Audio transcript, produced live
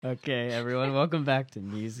Okay, everyone, welcome back to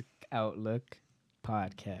Music Outlook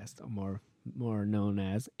Podcast, more known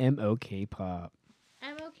as MOK Pop.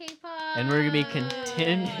 MOK Pop. And we're going to be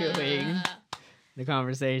continuing the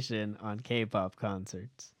conversation on K-pop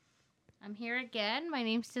concerts. I'm here again. My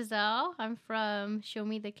name's Giselle. I'm from Show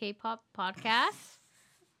Me the K-pop podcast.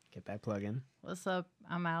 Get that plug in. What's up?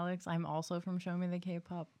 I'm Alex. I'm also from Show Me the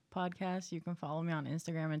K-pop podcast. You can follow me on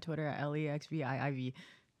Instagram and Twitter at LEXVIIV.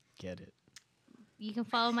 Get it. You can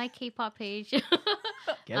follow my K-pop page Get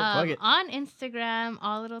it, plug it. on Instagram,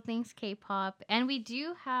 All Little Things K-pop. And we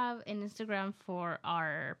do have an Instagram for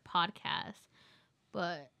our podcast.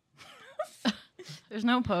 But There's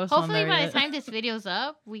no post hopefully on there by yet. the time this video's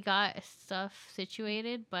up, we got stuff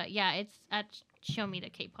situated. But yeah, it's at Show Me the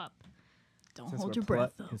K-pop. Don't hold your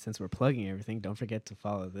breath, though. And since we're plugging everything, don't forget to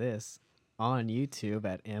follow this on YouTube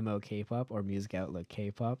at MOK Pop or Music Outlook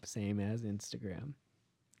K-pop, same as Instagram.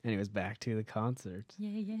 Anyways, back to the concerts.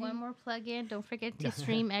 Yeah. One more plug-in. Don't forget to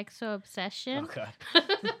stream EXO Obsession. Oh, God.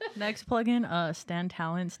 Next plugin, Stan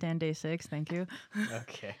Talent, Stan Day 6. Thank you.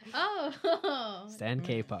 Okay. Oh. Stan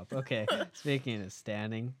K-pop. Okay. Speaking of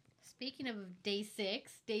standing. Speaking of day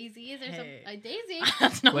 6, Daisy, is there Hey. some Daisy?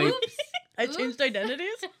 That's not. Wait. Oops. I changed identities.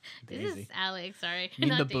 This is Daisy. Alex, sorry. You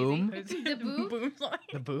mean Not the boom? Daisy. The boom? Boom song.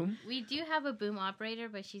 The boom? We do have a boom operator,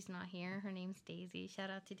 but she's not here. Her name's Daisy. Shout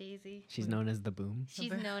out to Daisy. She's known as the boom. She's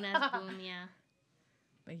boom. known as Boom, yeah.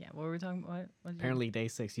 But yeah, what were we talking about? What did you- Apparently day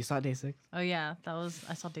 6. You saw day 6? Oh yeah,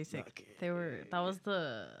 I saw Day 6. Okay. That was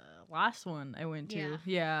the last one I went to.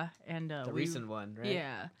 Yeah, and The recent one, right?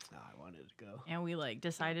 Yeah. Oh, I wanted to go. And we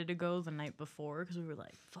decided to go the night before because we were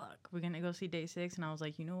like, fuck, we're gonna go see Day 6. And I was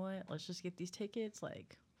like, you know what, let's just get these tickets,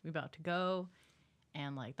 we about to go.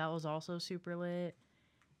 And that was also super lit,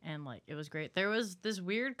 and it was great. There was this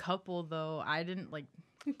weird couple though. I didn't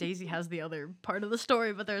Daisy has the other part of the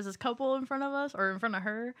story, but there's this couple in front of us, or in front of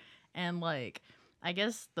her, and I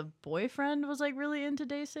guess the boyfriend was really into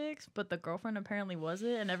Day 6, but the girlfriend apparently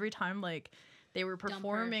wasn't. And every time they were Dump her.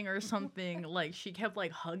 performing or something, she kept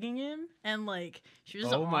hugging him, and she was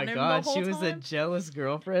just Oh on my him God, the whole she was a time. jealous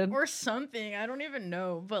girlfriend. Or something. I don't even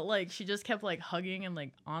know, but she just kept hugging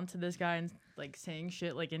and onto this guy and saying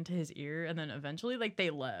shit into his ear, and then eventually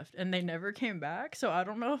they left and they never came back. So I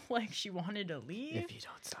don't know if she wanted to leave. If you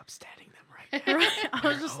don't stop standing them right now. Right? I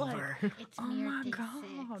was they're just over. It's Oh near my day God,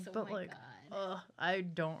 6. Oh but, my God. I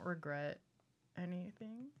don't regret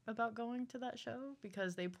anything about going to that show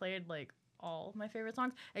because they played all my favorite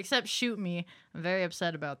songs except "Shoot Me." I'm very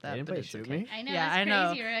upset about that. They didn't but play it's Shoot okay. Me? I know, Yeah, that's I know.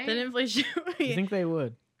 crazy, right? They didn't play "Shoot Do you Me." think they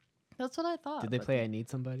would? That's what I thought. Did they but play I Need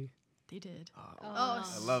Somebody? They did. Oh, I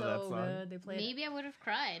love that so song. good. They played. Maybe I would have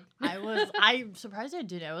cried. I'm surprised I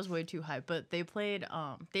didn't. I was way too hyped. But they played.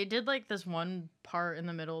 They did this one part in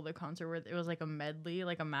the middle of the concert where it was a medley, a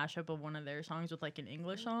mashup of one of their songs with an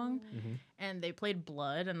English song, Mhm. and they played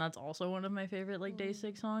 "Blood," and that's also one of my favorite Day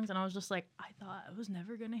 6 songs. And I was just I thought I was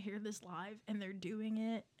never gonna hear this live, and they're doing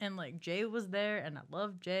it. And Jay was there, and I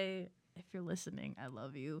love Jay. If you're listening, I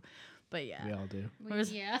love you. But yeah, We all do. it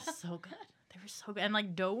was Yeah. so good. They were so good. And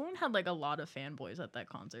Dowoon had a lot of fanboys at that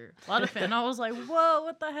concert. A lot of I was like, whoa,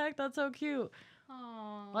 what the heck? That's so cute.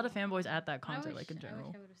 Aww. A lot of fanboys at that I concert, wish, in I general.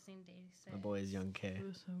 wish I would have seen Day 6. My boy is Young K. It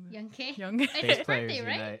was so good. Young K? Young It's Bass his players birthday,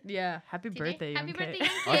 right? unite. Yeah, happy Today? birthday, Happy Young birthday, K.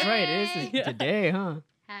 Young Oh, that's right. It is Yeah. today, huh?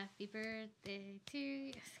 Happy birthday to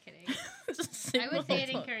you. Just kidding. Just sing I the would say whole it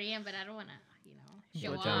in song. Korean, but I don't want to,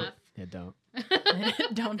 show Don't. off. Yeah, don't.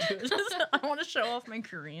 Don't do it. I want to show off my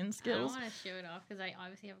Korean I don't skills. want to show it off because I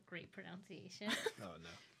obviously have great pronunciation. Oh, no.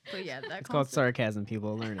 But yeah, that It's called concert. sarcasm.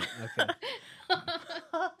 People learn it. Okay.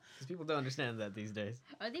 Because people don't understand that these days.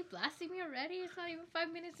 Are they blasting me already? It's not even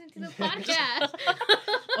 5 minutes into the podcast.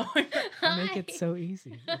 Oh my God. You make it so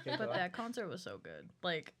easy. Okay, But go on. that concert was so good.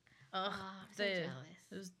 Oh, I'm so they-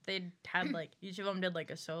 jealous. They had each of them did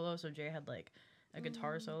a solo. So Jay had a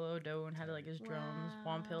guitar solo. Dowoon had his drums.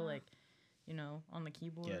 Wampil on the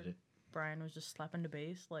keyboard. Get it. Brian was just slapping the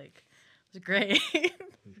bass. It was great.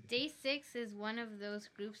 Day 6 is one of those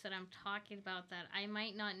groups that I'm talking about that I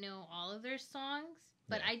might not know all of their songs,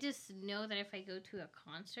 but Yeah. I just know that if I go to a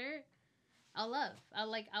concert, I'll love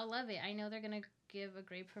it. I know they're gonna give a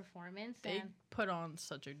great performance. They and put on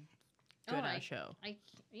such a Oh, good I- ass show.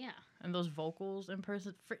 yeah. And those vocals in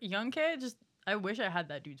person. For Young K, I wish I had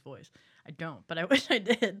that dude's voice. I don't, but I wish I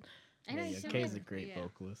did. I know Yeah, you Young showed K is me- a great yeah.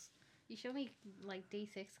 vocalist. You showed me Day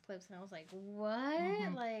 6 clips, and I was like, "What?"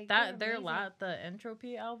 Mhm. Like That they're amazing. the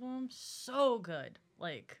Entropy album, so good.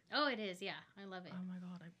 Oh, it is. Yeah, I love it. Oh my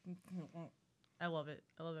God, I love it.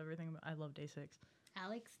 I love everything. I love Day 6.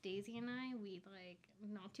 Alex, Daisy, and I, we like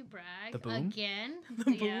not to brag The Boom? again.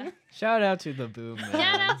 The Yeah. Boom? Shout out to the Boom, man.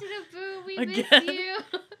 Shout out to the Boom. We miss Again. you.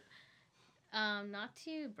 Not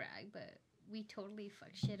to brag, but we totally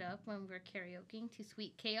fucked shit up when we were karaokeing to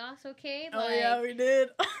Sweet Chaos. Okay. Oh yeah, we did.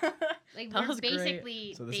 Like That we're was great.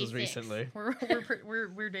 basically. So this day was 6. recently.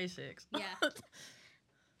 we're day 6. Yeah. It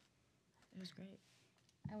was great.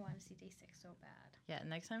 I want to see day 6 so bad. Yeah,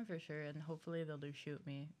 next time for sure, and hopefully they'll do Shoot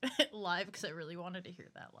Me live because I really wanted to hear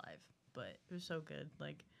that live. But it was so good.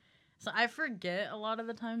 Like, so I forget a lot of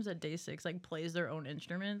the times that Day 6 like plays their own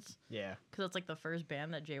instruments Yeah. because it's like the first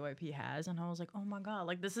band that JYP has, and I was like, oh my god,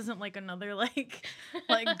 like this isn't like another like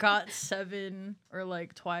GOT7 or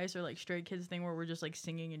like Twice or like Stray Kids thing where we're just like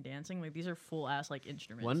singing and dancing. Like these are full ass like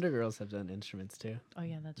instruments. Wonder Girls have done instruments too. Oh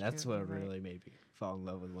yeah, that's That's true. what You're right. really made me fall in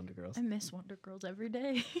love with Wonder Girls. I miss Wonder Girls every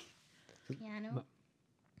day. Piano Ma-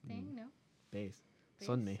 thing, no. Bass. Bass?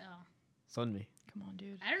 Sunmi. Oh. Sunmi. Come on,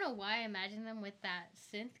 dude. I don't know why I imagine them with that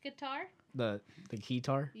synth guitar. The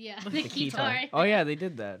keytar. Yeah, The the, keytar. guitar. Oh yeah, they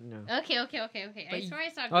did that. No. Okay. I But swear I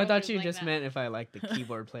saw. Oh, I girl thought group you like just that. meant if I like the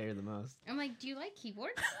keyboard player the most. I'm like, do you like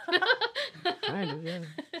keyboards? Kind of, yeah.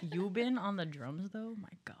 Yubin on the drums though. My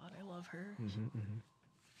god, I love her. Mm-hmm, mm-hmm.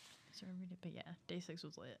 So I read it, but yeah, Day 6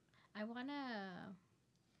 was lit. I wanna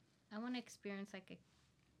experience like a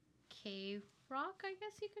cave rock, I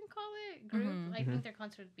guess you can call it, group. Mhm, I think their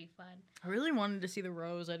concert would be fun. I really wanted to see the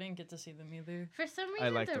Rose. I didn't get to see them either. For some I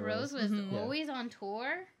reason, like the the Rose Rose. was Mhm. Yeah. always on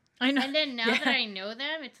tour, I know. and then now Yeah. that I know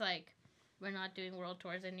them, it's like we're not doing world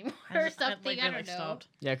tours anymore or something. I don't know. Stopped.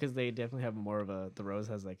 Yeah, because they definitely have more of a. The Rose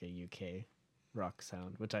has like a UK rock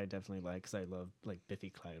sound, which I definitely like because I love like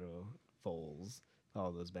Biffy Clyro, Foles,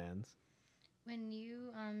 all those bands. When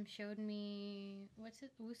you showed me what's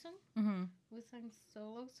it, Wusung? Mm-hmm. Wusung's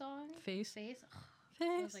solo song, Face. Face.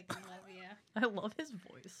 I was Face. like, in love, yeah. I love his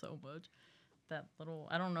voice so much. That little,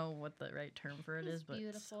 I don't know what the right term for it He's is, but it's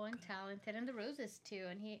beautiful so and good. talented, and the Roses too.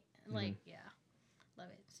 And he like, yeah, love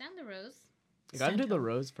it. Sam the Rose. I got into the Santo.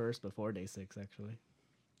 Rose first before Day 6, actually.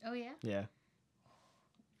 Oh yeah. Yeah,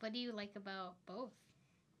 What do you like about both?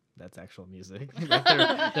 that's actual music.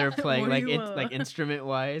 Like they're playing What like do you, it's like instrument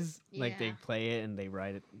wise, like they Yeah. play it and they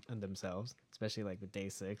write it on themselves. Especially like with Day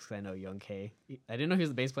 6, 'cause I know Young K. I didn't know he was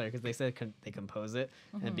the bass player because they said they compose it.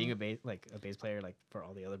 And being a bass player, like for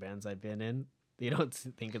all the other bands I've been in, they don't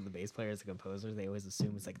think of the bass player as a composer. They always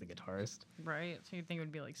assume it's like the guitarist. Right. So you think it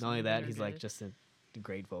would be like Not only something that, they're he's like good. just a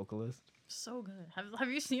great vocalist. So good. Have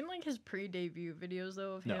you seen like his pre-debut videos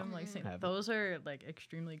though of No. him? Like saying, Haven't. those are like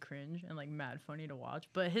extremely cringe and like mad funny to watch.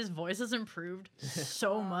 But his voice has improved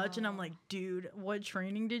so much, and I'm like, dude, what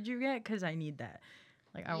training did you get? Because I need that.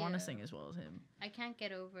 Like I want Yeah. to sing as well as him. I can't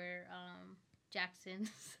get over Jackson's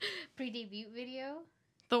pre-debut video.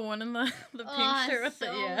 The one in the pink Oh, shirt with so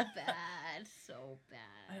the yeah. bad, so bad.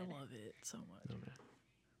 I love it so much. Oh, man.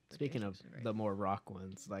 But Speaking Day of 6 is right. the more rock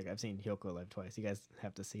ones, like I've seen Hyoko live twice. You guys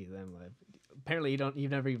have to see them live. Apparently,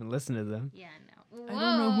 you've never even listened to them. Yeah, no. I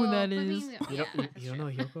don't know who that put me is. in the- You yeah, don't that's you don't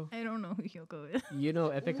true. know Hyoko? I don't know who Hyoko is. You know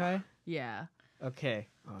Epic High? Yeah. Okay.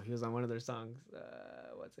 Oh, he was on one of their songs.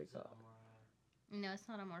 What's it called? No, it's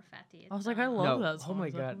not Amor Fati. I was like, I love no. that Oh song. my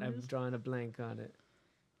Is that god, who it I'm is? drawing a blank on it.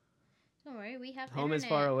 Don't worry, we have Home is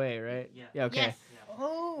internet. far away, right? Yeah. okay. Yes.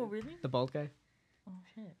 Oh, really? The bald guy. Oh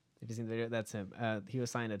shit. If you've seen the video, that's him. He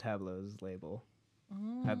was signed to Tableau's label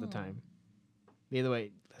at the Oh. time. Either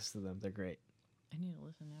way, listen to them. They're great. I need to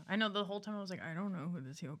listen now. I know the whole time I was like, I don't know who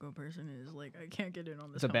this Hyoko person is. Like, I can't get in on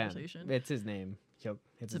this It's a band. conversation. It's his name. It's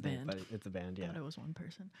It's his a name, band. but it's a band. I Yeah. thought it was one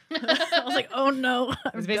person. I was like, oh no.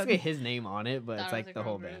 It's basically his name on it, but Thought it's it was like a the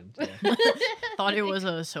whole girl band. group. Yeah. Thought it was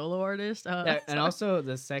a solo artist. Yeah, and also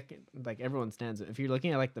the second, like everyone stands. If you're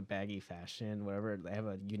looking at like the baggy fashion, whatever, they have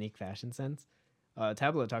a unique fashion sense.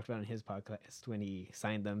 Tableau talked about in his podcast when he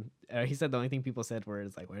signed them. He said the only thing people said were,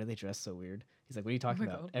 "Like, why are they dressed so weird?" He's like, "What are you talking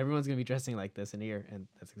my about? God. Everyone's gonna be dressing like this in a year," and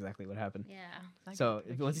that's exactly what happened. Yeah. So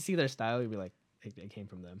once you see their style, you'll be like, it came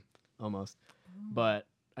from them almost. But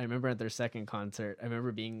I remember at their second concert, I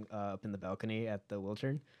remember being up in the balcony at the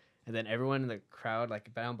Wiltern, and then everyone in the crowd,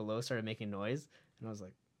 like down below, started making noise, and I was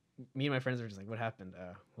like, me and my friends were just like, "What happened?"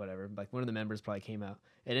 Whatever. Like one of the members probably came out.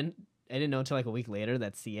 I didn't know until like a week later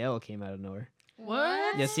that CL came out of nowhere.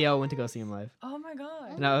 What? Yeah, CL went to go see him live, Oh my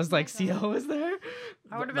god. and I was my like, God. CL was there.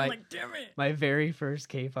 I would have been like, damn it. my very first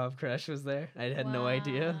K-pop crush was there. I had no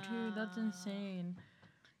idea. Wow. Dude, that's insane.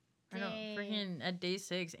 I know. Dang. Freaking at day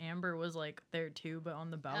 6, Amber was like there too, but on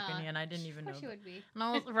the balcony, and I didn't even know. Of course she that. would be. And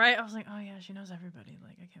I was right. I was like, oh yeah, she knows everybody.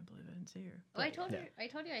 Like, I can't believe I didn't see her. Oh, I But- told yeah. her. I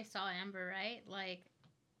told you I saw Amber, right? Like,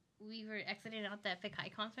 we were exiting out the Epic High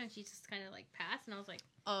concert, and she just kind of like passed, and I was like,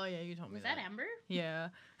 Oh yeah, you told me "Was that Amber?" Yeah.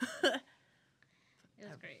 It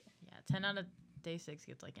was great. Yeah, 10 out of Day 6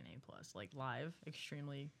 gets like an A plus. Like live,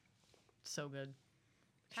 extremely, so good,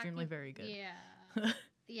 extremely very good. Yeah.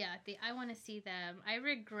 Yeah, I want to see them. I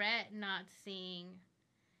regret not seeing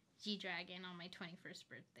G-Dragon on my 21st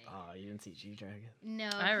birthday. Oh, you didn't see G Dragon? No,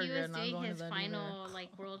 I he regret was not doing going to his that final either.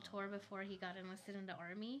 like world tour before he got enlisted in the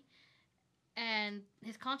army, and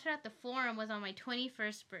his concert at the Forum was on my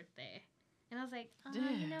 21st birthday, and I was like,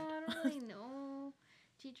 you know, I don't really know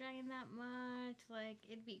G-Dragon that much. Like,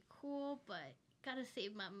 it'd be cool, but gotta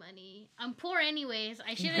save my money. I'm poor anyways.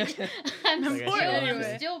 I shouldn't. I'm Like, I poor. should've I'm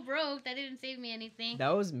listened. still broke. That didn't save me anything.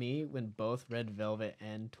 That was me when both Red Velvet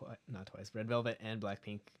and Red Velvet and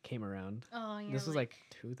Blackpink came around. Oh, you're This was like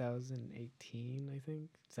 2018, I think,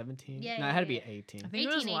 17. Yeah, no, yeah, it had to be yeah. 18 I think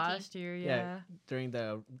it was 18. last year. Yeah. Yeah. during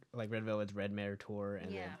the like Red Velvet's Red Mare tour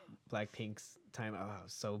and Yeah. then Blackpink's time. Oh, I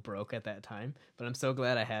was so broke at that time, but I'm so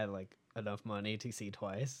glad I had like enough money to see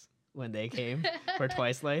Twice when they came for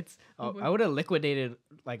Twice Lights. Oh, I would have liquidated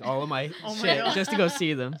like all of my Oh my shit God. just to go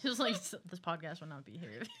see them. Just like this podcast would not be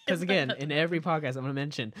here. Because again, in every podcast I'm gonna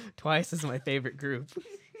mention Twice is my favorite group.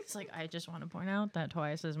 It's like I just want to point out that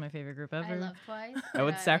Twice is my favorite group ever. I love Twice. I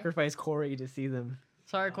would but sacrifice Corey to see them.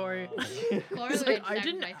 Sorry, Corey. Corey It's would like, I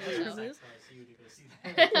didn't sacrifice ask himself.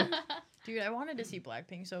 for this. Dude, I wanted to see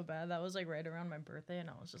Blackpink so bad. That was like right around my birthday, and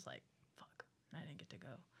I was just like, "Fuck, I didn't get to go."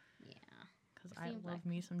 Yeah. Because I Seen love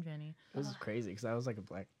me some Jenny. It was crazy because I was like a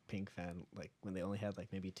Blackpink fan like when they only had like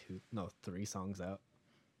maybe 3 songs out.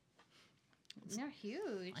 They're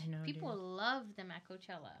huge. I know, People dude. love them at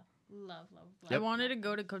Coachella. Love. I wanted to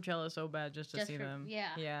go to Coachella so bad just to Just see for- them. yeah.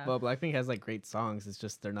 Yeah. Well, Blackpink has like great songs. It's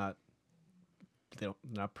just they're not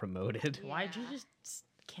promoted. Why'd you Yeah. just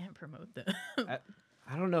can't promote them?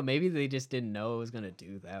 I don't know. Maybe they just didn't know it was gonna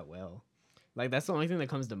do that well. Like that's the only thing that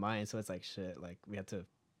comes to mind. So it's like shit. Like we have to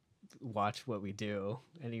watch what we do.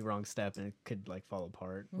 Any wrong step and it could like fall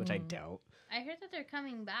apart, which I Mhm. doubt. I heard that they're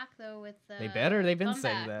coming back though with the. They better. They've been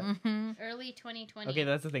saying comeback. that. Mhm. Early 2020. Okay,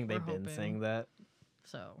 that's the thing. They've We're been hoping. saying that.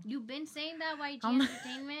 So You've been saying that YG I'm-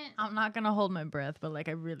 Entertainment. I'm not gonna hold my breath, but like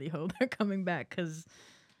I really hope they're coming back because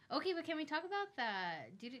Okay, but can we talk about that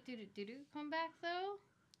do comeback though?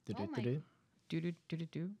 Oh my- Do-do-do-do, do do do do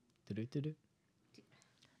do. do-do-do-do.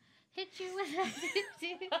 Hit you with that.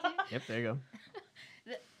 do-do-do. Yep, there you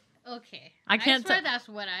go. Okay. I can't swear te- that's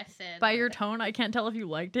what I said. By your but tone, I can't tell if you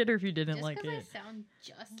liked it or if you didn't just like because I it. sound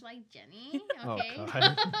just like Jenny. Oh, Okay.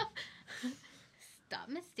 God. Stop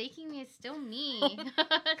mistaking me. It's still me.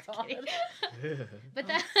 God. Just kidding. But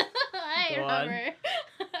that I Go on. remember.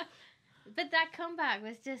 But that comeback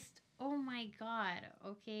was just oh my god.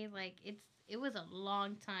 Okay, like it was a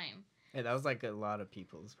long time. Hey, that was like a lot of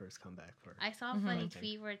people's first comeback for. I saw a Mhm. funny I think.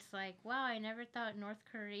 tweet where it's like, "Wow, I never thought North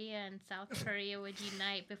Korea and South Korea would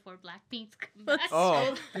unite before Blackpink's comeback." That's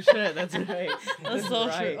Oh shit, that's right. That's so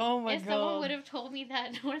true. Oh my if someone would god. have told me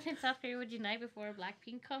that North and South Korea would unite before a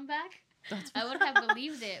Blackpink comeback, That's I would have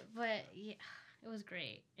believed it. But yeah, it was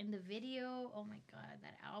great. And the video, oh my god,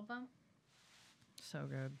 that album. so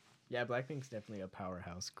good. Yeah, Blackpink's definitely a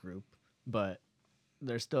powerhouse group, but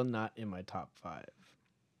they're still not in my top 5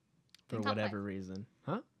 for In top whatever 5? reason.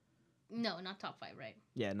 Huh? No, not top 5, right?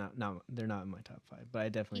 Yeah, no, they're not in my top 5, but I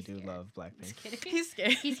definitely He's do scared. love Blackpink. Just kidding. He's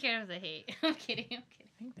scared. He's scared of the hate. I'm kidding. I'm kidding.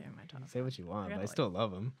 I think they're in my top. Say what you want, but I gotta still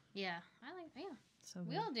love them. Yeah, yeah. So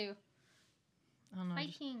We good. all do. I don't know.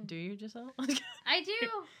 Fighting. Do you, Giselle? I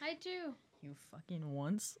do. You fucking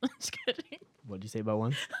once. Just kidding. What'd you say about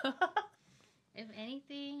one? If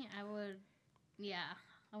anything, I would. Yeah,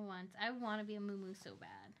 I want to be a muumuu so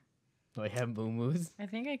bad. Oh, I have moo-moos. I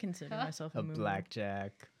think I consider Huh? myself a A moo-moo.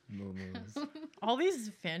 blackjack, moo-moos. All these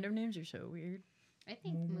fandom names are so weird. I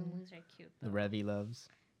think Muumuu. muumuus are cute. The Though. Revy loves.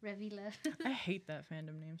 Revila. I hate that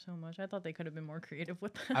fandom name so much. I thought they could have been more creative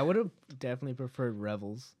with that. I would have definitely preferred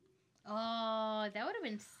Revels. Oh, that would have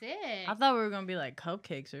been sick. I thought we were gonna be like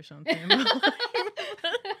cupcakes or something,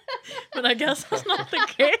 but I guess that's not the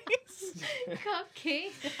case.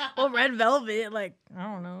 Cupcake. Well, red velvet, like I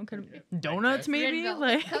don't know, could donuts maybe, velvet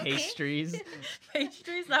like cupcake. Pastries.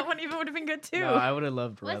 pastries. That one even would have been good too. No, I would have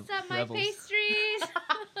loved What's up, my Revels. pastries?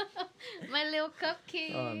 My little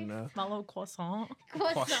cupcakes. Oh no. My little croissant.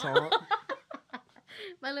 Croissant.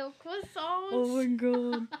 My little croissants. Oh my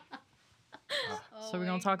god. Oh So we're my-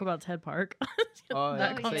 gonna talk about Ted Park. Oh,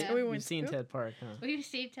 That yeah. concert So we you've went seen to? Ted Park, huh? We've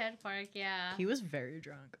seen Ted Park, yeah. He was very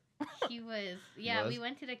drunk. He was. Yeah, was? we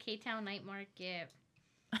went to the K-Town night market.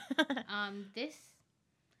 This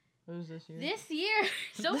What was this year? this year,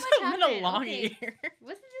 so This much has happened. been a long Okay. year.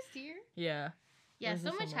 Was it this year? Yeah. Yeah, Was so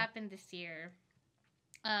this much summer? happened this year.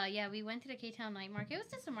 Yeah, we went to the K-Town night market. It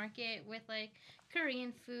was just a market with like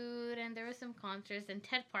Korean food, and there was some concerts, and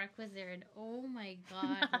Ted Park was there, and oh my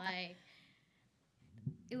god, like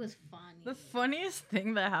it was funny. The funniest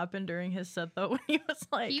thing that happened during his set though, when he was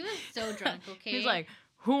like, He was so drunk. Okay, he's like,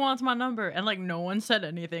 "Who wants my number?" And like no one said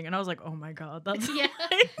anything, and I was like, "Oh my god, that's yeah.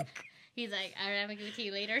 like, He's like, I'm gonna give it to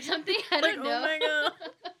you later or something. I Like, don't oh know. my God.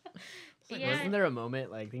 Like, yeah. wasn't there a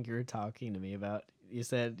moment like I think you were talking to me about? You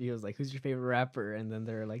said he was like, "Who's your favorite rapper?" And then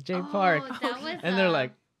they're like, "Jay Park," That was, and they're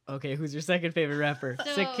like, "Okay, who's your second favorite rapper?"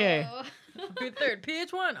 Sick K. Who third?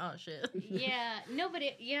 PH1? Oh shit. Yeah, no, but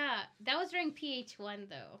that was during PH1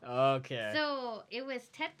 though. Okay. So it was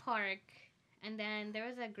Ted Park, and then there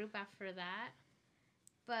was a group after that.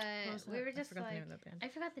 But What was we that? were I just forgot the name like, of that band. I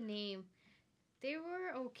forgot the name. They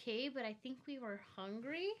were okay, but I think we were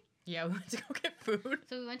hungry. Yeah, we went to go get food.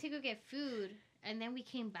 So we went to go get food, and then we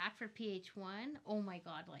came back for PH1. Oh my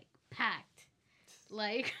god, like packed.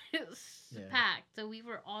 Like it was Yeah. packed. So we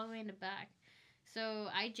were all the way in the back. So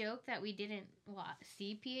I joked that we didn't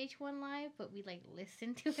see PH1 live, but we like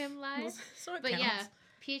listened to him live. So it But counts. yeah,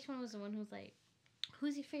 PH1 was the one who's like,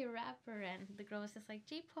 "Who's your favorite rapper?" And the girl was just like,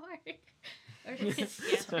 "Jay Park." Or yeah,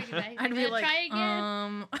 it's pretty nice. I'd be "Wanna like, try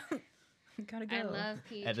again. gotta go. I love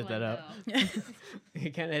PH1 Edit that out. though.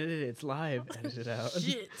 You can't edit it. It's live. Edit it out.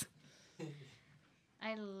 Shit.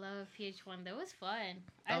 I love PH1 though. It was fun.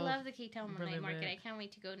 I Oh, love the K-Town really night market. lit. I can't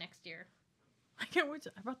wait to go next year. I can't wait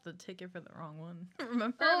to. I bought the ticket for the wrong one.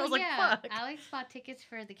 Remember? And I Oh was like, yeah, fuck. Alex bought tickets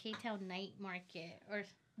for the K-Town night market or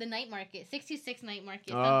the night market, 626 night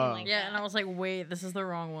market, Oh. something like Yeah, that. and I was like, wait, this is the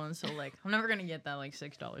wrong one. So like, I'm never gonna get that like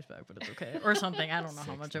 $6 back, but it's okay, or something. I don't know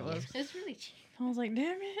how much it was. It's really cheap. I was like,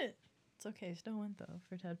 damn it. It's okay. Still went though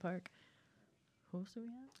for Ted Park. Who else do we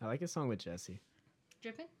have? I like a song with Jesse.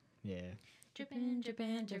 Drippin'? Yeah. Drippin',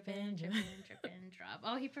 drippin', drippin', drippin', drippin', drop.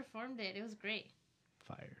 Oh, he performed it. It was great.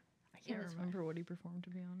 Fire. I can't was fun. remember what he performed, to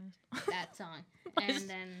be honest. That song. And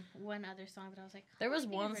then one other song that I was like, There oh, I was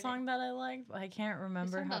think I one heard it. song that I liked, but I can't It was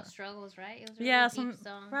remember something how. about struggles, right? It was a really Yeah, deep some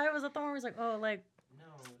song. right. Was that the one where it was like, oh, like No,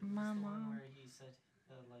 it's My the one mom. where he said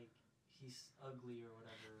like he's ugly or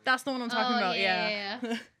whatever. that's the one I'm talking Oh, about. yeah,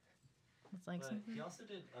 Yeah. It's like But something. he also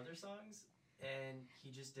did other songs, and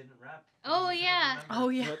he just didn't rap. Oh, because he couldn't yeah. remember- Oh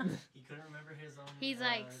yeah. He couldn't remember his own. He's his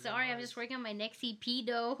like, own sorry, I'm lines. just working on my next EP,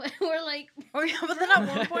 though. We're like, Oh yeah. But then at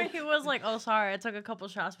one point he was like, oh sorry, I took a couple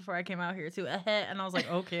shots before I came out here too. And I was like,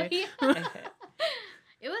 okay. Yeah.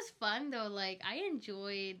 It was fun though. Like I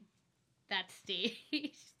enjoyed that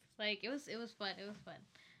stage. Like it was fun. It was fun.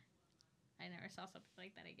 I never saw something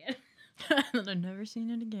like that again. And I've never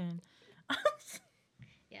seen it again.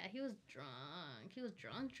 Yeah, he was drunk. He was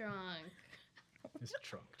drunk. It's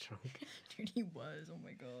drunk. Dude, he was. Oh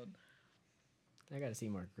my god. I gotta see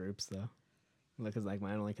more groups though. Because like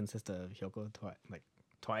mine only consists of Hyoko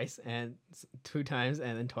twice and 2 times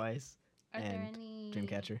and then twice. Are there And any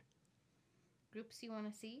Dreamcatcher. groups you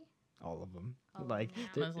want to see? All of them. All of Like them,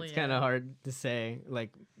 yeah. Honestly, it's kind of yeah. hard to say.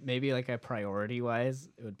 Like maybe like a priority wise,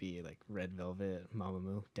 it would be like Red Velvet,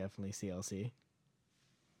 Mamamoo, definitely CLC.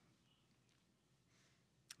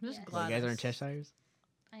 I'm just Yes. glad. You guys I aren't s- Cheshires?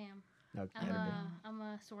 I am. No, I'm gotta I'm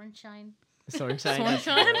a Sornshine. be. Swordshine.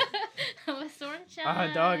 Swordshine? I'm a Sornshine.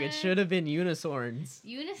 Ah, dog! It should have been Unisorns.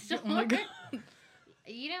 Unisorn. Oh my god.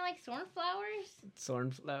 You didn't like Sornflowers?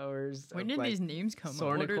 Sornflowers. When did like, these names come up?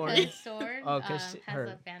 Sornicorn. What are Corn. they? Because Sorn Oh, 'cause she- has her-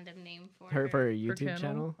 a fandom name for her for her Her YouTube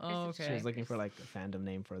channel. Oh, Kristen okay. She was looking for like a fandom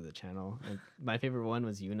name for the channel. And my favorite one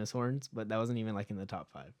was Unisorns, but that wasn't even like in the top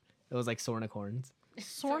 5. It was like Sornicorns.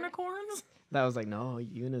 Sornicorns? That was like no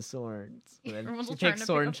Unisorns. But then Everyone's she trying picked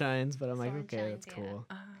to pick up- Sornshines, but I'm like okay, Sornshines, that's yeah. cool.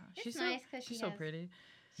 Ah, It's she's nice so, 'cause she's she so has- pretty.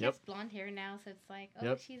 She Yep. has blonde hair now, so it's like, oh,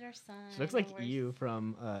 Yep. she's our son. She looks like or you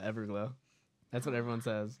from Everglow. That's what everyone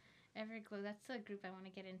says. Everglow. That's a group I want to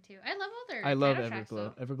get into. I love all their I love title tracks,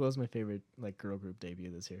 Everglow. though. Everglow's my favorite like girl group debut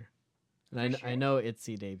this year. And For I sure. know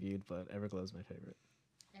ITZY debuted, but Everglow's my favorite.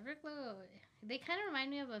 Everglow. They kind of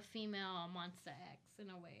remind me of a female Monsta X in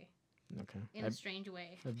a way, Okay. in a strange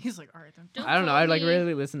way. He's like, all right then. Don't I don't know. quote I like me.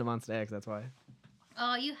 really listen to Monsta X. That's why.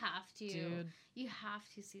 Oh, you have to. Dude, You have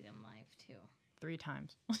to see them live too. 3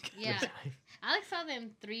 times. Yeah, Alex saw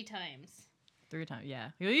them 3 times. 3 times,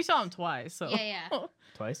 yeah. You saw him twice, so. Yeah, yeah.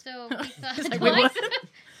 Twice. So we saw He's like, twice. "Wait, what?"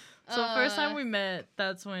 So first Uh, time we met,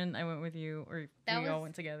 that's when I went with you, or That we all was-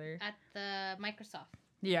 went together. at the Microsoft.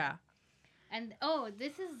 Yeah. And oh,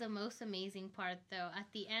 this is the most amazing part though. At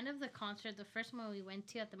the end of the concert, the first one we went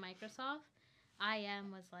to at the Microsoft,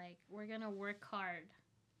 IM was like, we're gonna work hard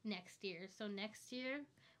next year. So next year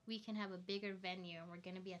we can have a bigger venue and we're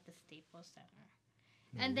gonna be at the Staples Center.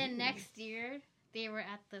 And then next year they were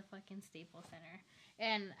at the fucking Staples Center.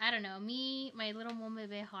 And I don't know, my little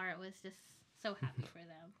Mombebe heart was just so happy for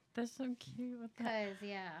them. That's so cute. What the- Cause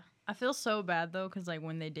yeah, I feel so bad though, cause like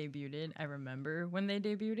when they debuted, I remember when they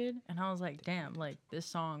debuted, and I was like, damn, like this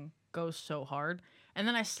song goes so hard. And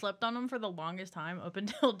then I slept on them for the longest time up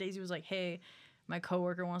until Daisy was like, hey, my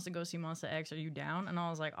coworker wants to go see Monsta X. Are you down? And I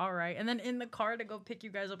was like, all right. And then in the car to go pick you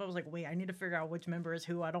guys up, I was like, wait, I need to figure out which member is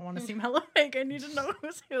who. I don't want to seem hella fake. I need to know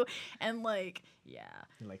who's who. And like, yeah.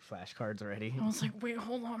 Like flashcards already. I was like, wait,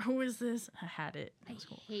 hold on. Who is this? I had it. It I was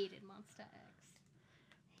cool. hated Monsta X.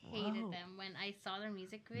 Hated Whoa. them. When I saw their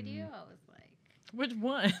music video, I was like, Which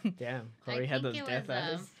one? Damn, Corey had those think it death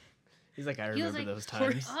was, eyes. He's like, I he was remember like, those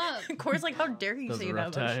times. up. Course, like, how dare you Those say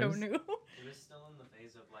rough that about times. Shonu? It was still in the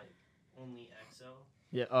phase of like only EXO.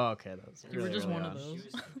 Yeah. Oh, okay. That was And You were really just early one of on. those. She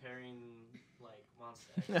was comparing like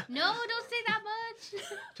Monsta X. No, don't say that much.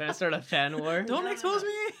 Trying to start a fan war. Don't No, expose no,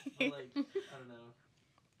 me! But like, I don't know.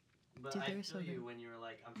 But Dude, I they feel were so you good. when you were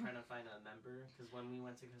like, I'm trying to find a member, because when we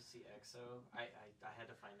went to go see EXO, I had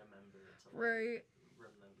to find a member to like, Right.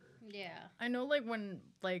 remember. Yeah. I know, like, when,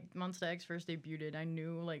 like, Monsta X first debuted, I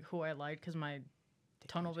knew, like, who I liked because my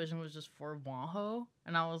tunnel vision was just for Wanho.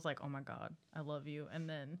 And I was like, oh my god, I love you. And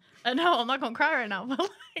then, I know, I'm not gonna cry right now, but,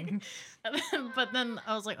 like, but then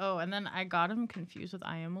I was like, oh, and then I got him confused with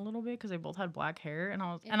I Am a little bit because they both had black hair. And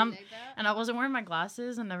I was, If and you I'm, like that. and I wasn't wearing my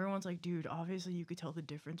glasses, and everyone's like, dude, obviously you could tell the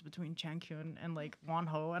difference between Changkyun and, like,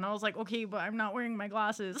 Wanho. And I was like, okay, but I'm not wearing my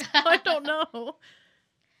glasses. So I don't know.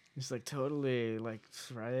 It's like totally like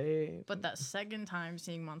right. But that second time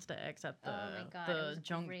seeing Monsta X at the Oh my god, it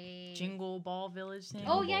was great. Jingle Ball Village thing.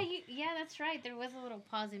 Oh Jingle yeah, Ball. yeah, that's right. There was a little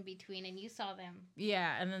pause in between, and you saw them.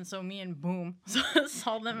 Yeah, and then so me and Boom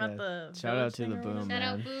saw them Yeah, at the shout Village out to thing the or Boom, whatever. Shout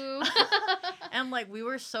out, man. boo. And like we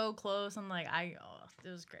were so close, and like it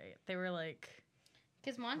was great. They were like,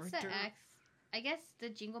 Because Monsta Richter. X, I guess the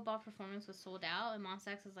Jingle Ball performance was sold out, and Monsta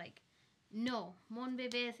X was like, "No, Mon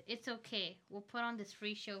Bebes, it's okay. We'll put on this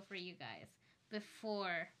free show for you guys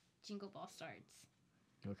before Jingle Ball starts."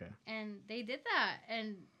 Okay. And they did that,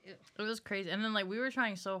 and it was crazy. And then like we were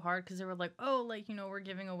trying so hard because they were like, oh, like you know we're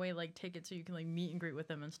giving away like tickets so you can like meet and greet with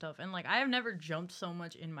them and stuff. And like I have never jumped so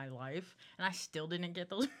much in my life, and I still didn't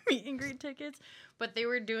get those meet and greet tickets. But they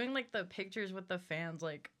were doing like the pictures with the fans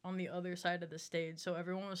like on the other side of the stage, so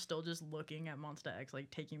everyone was still just looking at Monsta X,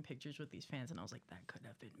 like taking pictures with these fans, and I was like, that could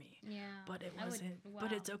have been me, yeah, but it I would- wasn't. wow.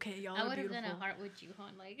 But it's okay, y'all I are would have beautiful. done a heart with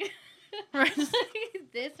Juhon, like Right.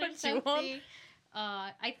 this or With Juhon? something.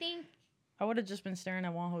 I think I would have just been staring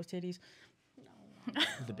at Wanho's titties.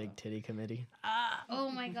 The big titty committee. Ah.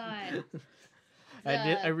 Oh my god.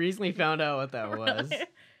 I recently found out what that was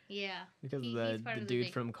Yeah. because He's the part of the dude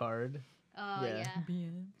big- from Card. Oh Yeah. yeah.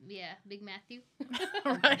 Yeah. Big Matthew.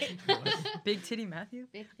 Right. Big titty Matthew.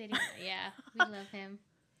 Big City. Yeah, we love him.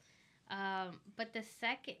 But the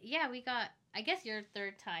second, we got, I guess your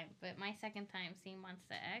third time, but my second time seeing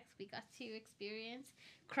Monsta X, we got to experience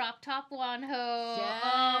Crop Top Wanho.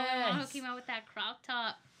 Oh, when Wanho Yes. came out with that crop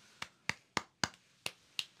top.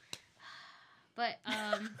 But,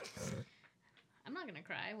 I'm not gonna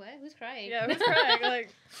cry. What? Who's crying? Yeah, who's crying? Like,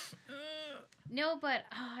 No, but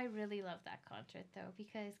I really love that concert though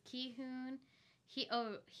because Ki-hoon, he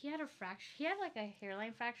had a fracture. He had like a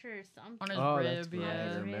hairline fracture or something. on his Oh, rib, that's right.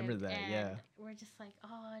 yeah. I remember that, And yeah. we're just like,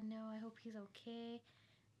 oh no, I hope he's okay.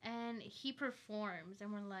 And he performs,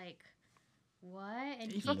 and we're like, what? And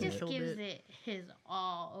He he fucking just killed gives it. it his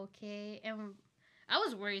all, okay? And I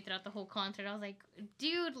was worried throughout the whole concert. I was like,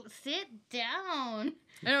 dude, sit down.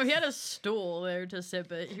 I know he had a stool there to sit,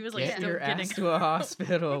 but he was like Get still your getting ass to a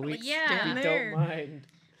hospital. We, Yeah. Stand we there. don't mind.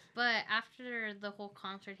 But after the whole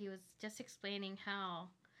concert, he was just explaining how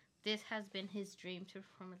this has been his dream to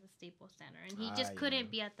perform at the Staples Center, and he just Ah, couldn't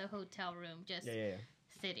yeah. be at the hotel room, just Yeah.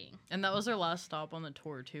 sitting. And that was their last stop on the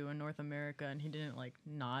tour too in North America, and he didn't like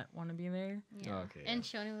not want to be there. Yeah. Okay, And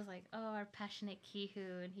Shoni was like, "Oh, our passionate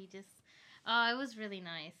Ki-hoon," and he just, it was really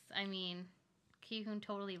nice. I mean, Ki-hoon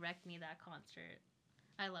totally wrecked me that concert.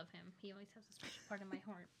 I love him. He always has a special part in my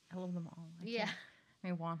heart. I love them all. I Yeah. can't- I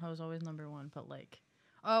mean, Wanho's always number one, but like,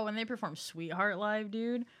 when they performed "Sweetheart" live,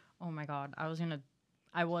 dude. Oh my god, I was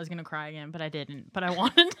gonna cry again, but I didn't. But I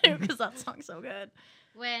wanted to because that song's so good.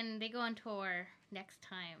 When they go on tour next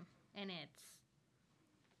time, and it's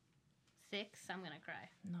 6, I'm gonna cry.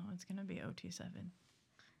 No, it's gonna be OT7.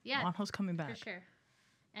 Yeah, Wanho's coming back. for sure.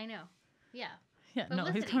 I know. Yeah. Yeah, no,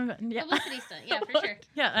 he's Publicity. coming back. Yeah, Publicity stunt. Yeah, for sure.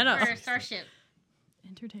 Yeah, I know. For Starship.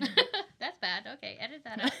 Entertainment. That's bad. Okay, edit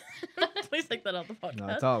that out. Please take that out the podcast. No,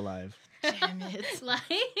 it's all live. Damn it. live,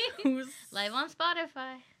 Who's live on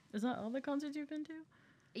Spotify. Is that all the concerts you've been to?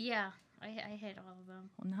 Yeah, I hit all of them.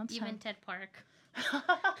 Well, now it's Even time. Ted Park.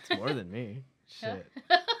 It's more than me. Shit.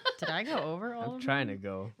 Did I go over all? I'm of trying them? to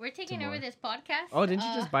go. We're taking Tomorrow. over this podcast. Oh, didn't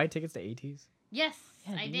you just buy tickets to ATs? Yes,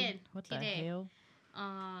 Yeah, I dude. did. What today. the hell?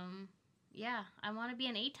 Yeah, I want to be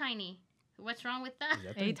an A Tiny. What's wrong with that? Is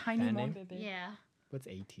that A their tiny band mon name? bebe. Yeah, What's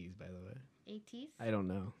ATs, by the way? ATs. I don't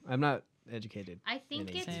know. I'm not educated. I think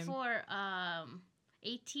in it's Same. for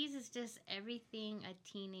ATs is just everything a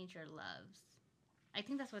teenager loves. I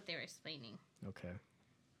think that's what they were explaining. Okay.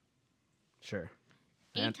 Sure.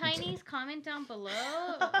 A And- Tinies, comment down below.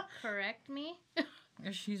 Correct me.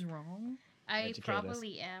 If she's wrong. I Educate us.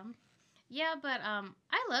 probably am. Yeah, but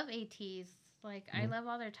I love ATs. Like I Mhm. love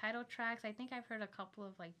all their title tracks. I think I've heard a couple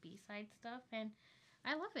of like B-side stuff and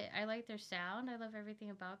I love it. I like their sound. I love everything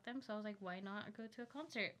about them. So I was like, why not go to a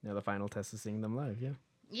concert? Now the final test is seeing them live. Yeah.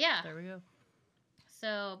 Yeah. There we go.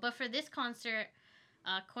 So, but for this concert,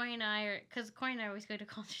 Corey and I because Corey and I always go to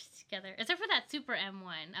concerts together. Except for that Super M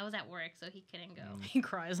one. I was at work, so he couldn't go. He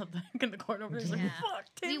cries up in the corner over there. He's like, Yeah. fuck,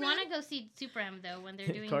 We Timmy. want to go see Super M though when they're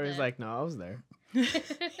doing Corey's the... like, no, I was there.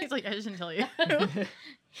 He's like, I just didn't tell you.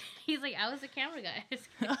 He's like, I was the camera guy.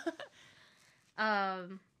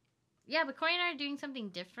 Yeah, but Corey and I are doing something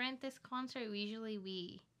different this concert. Usually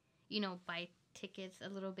we, buy tickets a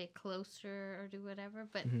little bit closer or do whatever.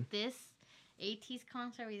 But Mhm. this AT's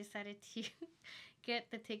concert, we decided to get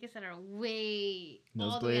the tickets that are way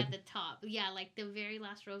all the way at Nosebleed? the top. Yeah, like the very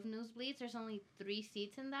last row of nosebleeds. There's only 3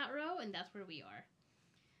 seats in that row, and that's where we are.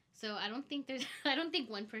 So I don't think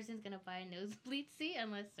one person's gonna buy a nosebleed seat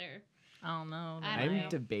unless they're I don't know. I don't I'm know.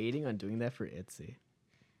 debating on doing that for ITZY.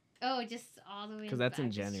 just all the way. Because that's in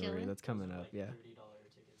back, just January. chilling. That's coming Those are up. like Yeah. $30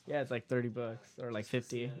 tickets. Yeah, it's like $30 or like Just to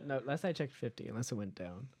see 50. it. No, last I checked 50, unless it went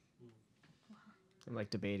down. Mm. I'm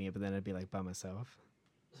like debating it, but then I'd be like by myself.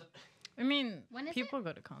 I mean, When is people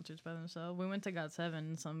go to concerts by themselves. We went to Got7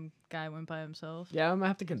 and some guy went by himself. Yeah, I'm gonna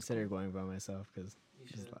have to consider going by myself because You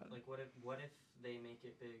Just should. like- Like, what if they make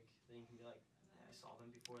it big? Then you can be like, I saw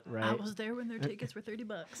them before that. Right. I was there when their tickets were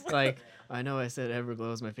 $30. like I know I said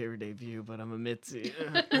Everglow is my favorite debut, but I'm a Mitzi.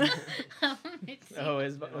 It's-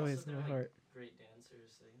 always, And always also in they're, my like, heart. Great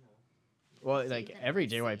dancers, so you know. Well, Save like them every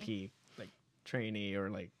Mitzi. JYP like trainee or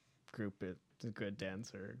like group is a good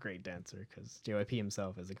dancer, great dancer, because JYP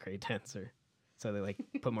himself is a great dancer. So they like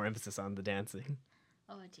put more emphasis on the dancing,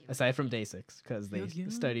 Oh, gee. aside from Day 6, because they Yeah.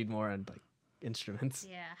 studied more on like instruments.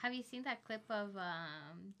 Yeah. Have you seen that clip of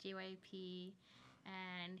JYP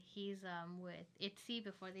and he's with ITZY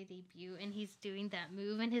before they debut and he's doing that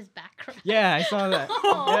move in his background? Yeah, I saw that.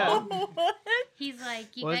 yeah. He's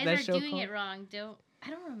like, you What was guys that are show doing called? it wrong. I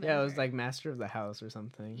don't remember. Yeah, it was like Master of the House or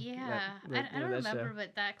something. Yeah, That- I don't that show. remember,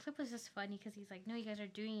 but that clip was just funny because he's like, no, you guys are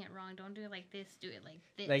doing it wrong. Don't do it like this. Do it like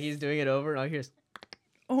this. Like he's doing it over, and all here's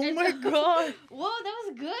Oh my god. Whoa, that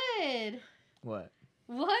was good. what?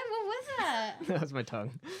 What was that? That was my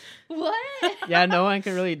tongue. What? Yeah, no one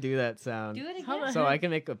can really do that sound. Do it How again. the So heck? I can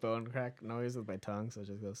make a bone crack noise with my tongue, so it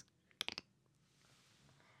just goes.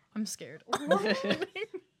 I'm scared.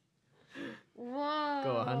 Whoa.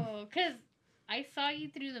 Go on. Because I saw you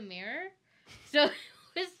through the mirror, so it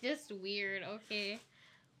was just weird. Okay.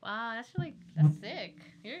 Wow, that's sick.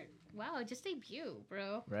 Wow, just debut,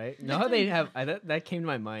 bro. Right? You know how they have that came to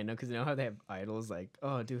my mind, no? Because you know how they have idols like,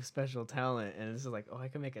 oh, do special talent, and it's just like, oh, I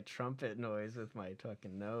can make a trumpet noise with my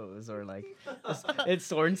fucking nose, or like, it's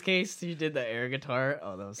Soren's case. He did the air guitar.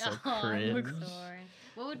 Oh, that was so cringe. Soren.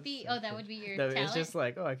 What would be? so Oh, that would be your No, talent. it's just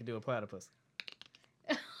like, oh, I could do a platypus,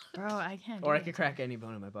 Bro, I can't. or I do could that. crack any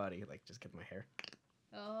bone in my body, like just get my hair.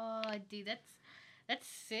 Oh, dude, that's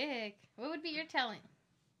sick. What would be your talent?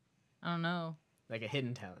 I don't know. Like a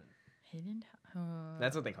hidden talent. Hidden.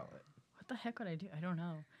 That's what they call it. What the heck would I do? I don't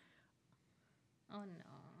know. Oh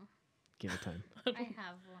no, Give it time. I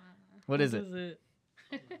have one. What is it?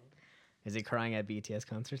 Is he crying at BTS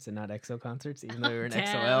concerts and not EXO concerts, even though we were in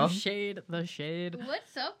Damn, XOL? shade. The shade.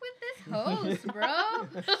 What's up with this host,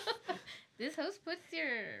 bro? This host puts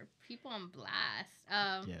your people on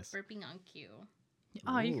blast. Yes. Burping on cue.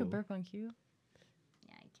 Oh, you Ooh. could burp on cue.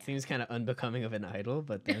 Yeah, I Seems kind of unbecoming of an idol,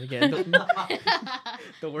 but then again,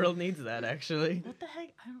 the world needs that actually. What the heck?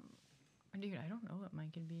 Dude, I don't know what mine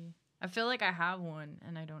could be. I feel like I have one,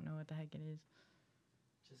 and I don't know what the heck it is.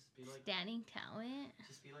 Just be like, Standing talent.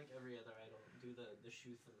 just be like every other idol. Do the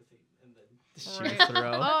shoe thing and then. Shoot Right.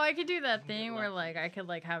 throw. Oh, I could do that Get thing where lucky. like I could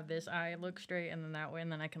like have this eye look straight and then that way,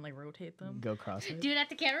 and then I can like rotate them. Go crossfit. Do it at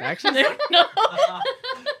the camera. Actually, No.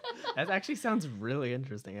 that actually sounds really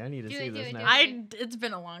interesting. I need to Do see it, do this it, now. do it. It's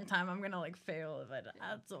been a long time. I'm gonna like fail if I.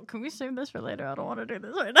 So can we save this for later? I don't want to do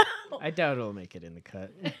this right now. I doubt it'll make it in the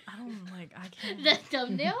cut. I don't like. I can't. The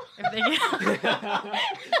thumbnail. If they get,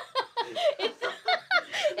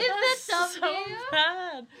 It's the thumbnail.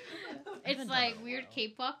 bad. It's haven't like done it weird well.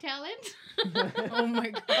 K-pop talent. Oh my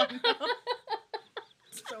god, no.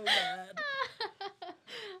 So bad.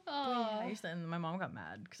 Oh. I used to, and my mom got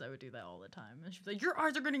mad because I would do that all the time, and she'd be like, "Your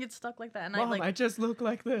eyes are gonna get stuck like that." And Mom, I I just look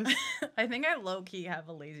like this. I think I low key have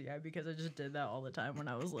a lazy eye because I just did that all the time when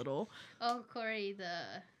I was little. Oh, Corey, the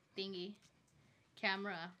thingy.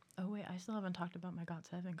 Camera. Oh wait, I still haven't talked about my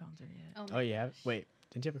GOT7 concert yet. Oh, Oh yeah. Wait,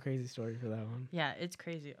 didn't you have a crazy story for that one? Yeah, it's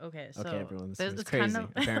crazy. Okay, so Okay, everyone, there's- it's it's crazy. kind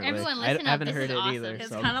of Apparently, Everyone I listen up, haven't this heard is it awesome. either. it's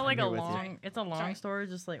so kind of I'm like a here with you. long. It's a long Sorry. story.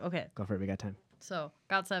 Just like okay, Go for it. We got time. so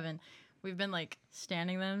GOT7, we've been like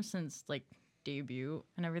standing them since like debut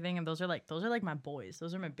and everything, and those are like my boys.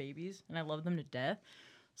 Those are my babies, and I love them to death.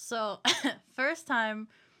 So first time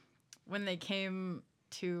when they came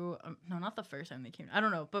to no, not the first time they came. I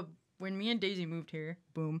don't know, but when me and Daisy moved here,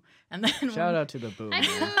 boom, and then Shout out to the boom. I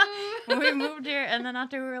man. do. when we moved here, and then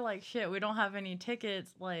after we were like, shit, we don't have any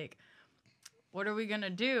tickets. Like, what are we gonna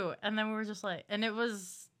do? And then we were just like, and it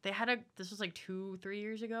was this was like 2-3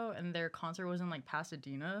 years ago, and their concert was in like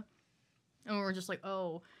Pasadena, and we were just like,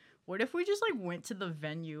 oh, what if we just like went to the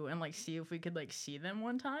venue and like see if we could like see them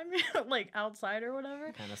one time, like outside or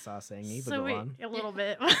whatever. Kind of saw Sangy, but So go we on. a little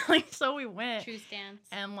bit, like so we went. True stance.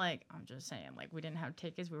 And like I'm just saying, like we didn't have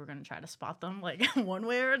tickets. We were gonna try to spot them like one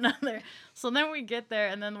way or another. So then we get there,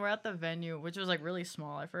 and then we're at the venue, which was like really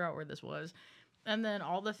small. I forgot where this was. And then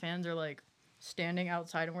all the fans are like standing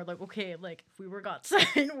outside, and we're like, okay, like if we were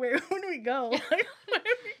GOT7, where would we go? Like,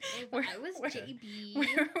 If I was JB.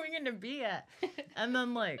 where are we gonna be at? And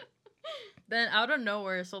then like then out of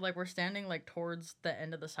nowhere, so like we're standing like towards the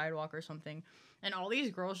end of the sidewalk or something, and all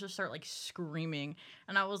these girls just start like screaming,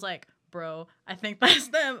 and I was like, bro, I think that's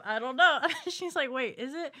them. I don't know. And she's like, wait,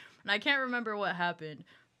 is it? And I can't remember what happened,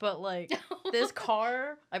 but like this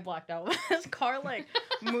car, I blacked out. This car like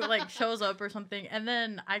like shows up or something, and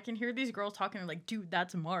then I can hear these girls talking like, dude,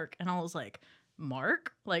 that's Mark, and I was like,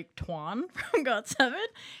 Mark, like Twan from GOT7,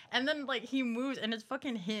 and then like he moves and it's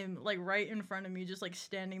fucking him like right in front of me, just like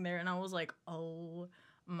standing there, and I was like, oh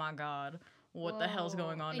my god, what the hell's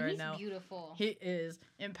going on and right he's now? Beautiful. He is,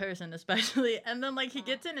 in person especially. And then like he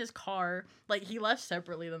gets in his car, like he left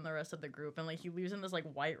separately than the rest of the group, and like he leaves in this like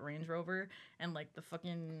white Range Rover, and like the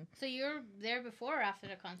fucking So you're there before or after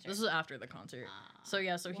the concert? this was after the concert. Ah. So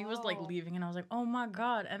yeah, so he was like Whoa. leaving, and I was like, oh my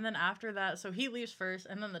god. And then after that, so he leaves first,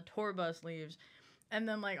 and then the tour bus leaves. And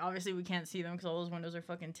then, like, obviously we can't see them because all those windows are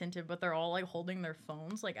fucking tinted, but they're all, like, holding their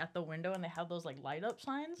phones, like, at the window, and they have those, like, light-up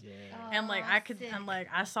signs. Yeah. And, like, Aw, I could, sick. and, like,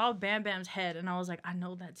 I saw Bam Bam's head, and I was like, I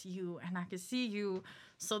know that's you, and I could see you.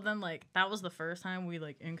 So then, like, that was the first time we,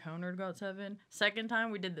 like, encountered GOT7. Second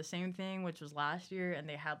time, we did the same thing, which was last year, and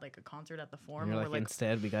they had, like, a concert at the Forum. And you're and like, we're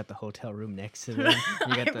instead, we got the hotel room next to them.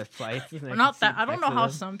 You got the flights. Well, not that. I don't know how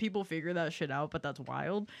some people figure that shit out, but that's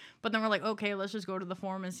wild. But then we're like, okay, let's just go to the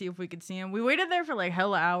Forum and see if we could see him. We waited there for like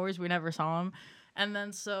hella hours. We never saw him. And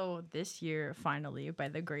then so this year, finally, by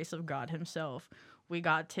the grace of God himself, we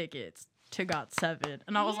got tickets to GOT7.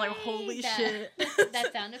 And I was like, Yay, holy that- shit.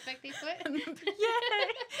 That sound effect they put? And then- Yay!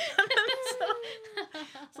 And then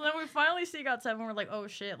so then we finally see GOT7. We're like, oh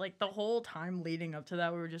shit. Like the whole time leading up to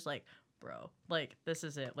that, we were just like, bro, like this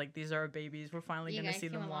is it. Like these are our babies. We're finally You gonna guys see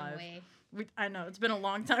came them a long live. way. I know it's been a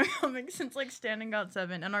long time coming since like standing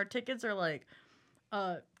GOT7, and our tickets are like,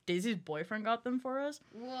 Daisy's boyfriend got them for us,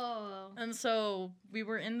 Whoa. and so we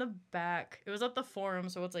were in the back. It was at the Forum,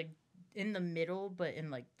 so it's like in the middle, but in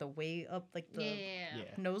like the way up, like the Yeah.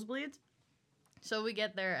 nosebleeds. So we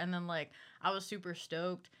get there, and then like I was super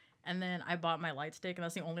stoked, and then I bought my light stick, and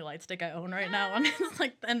that's the only light stick I own right now, and it's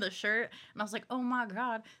like and the shirt, and I was like, oh my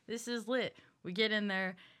god, this is lit. We get in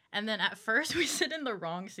there. And then at first we sit in the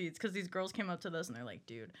wrong seats because these girls came up to us and they're like,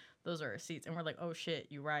 dude, those are our seats. And we're like, oh shit,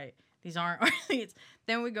 you right. These aren't our seats.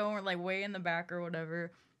 Then we go and we're like way in the back or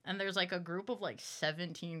whatever. And there's like a group of like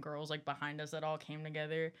 17 girls like behind us that all came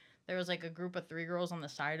together. There was like a group of 3 girls on the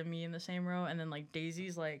side of me in the same row. And then like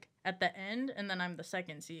Daisy's like at the end, and then I'm the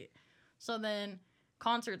second seat. So then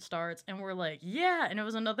concert starts and we're like, yeah. And it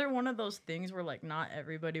was another one of those things where like not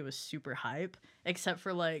everybody was super hype except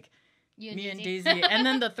for like You me and Daisy, and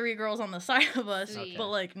then the 3 girls on the side of us, Sweet. but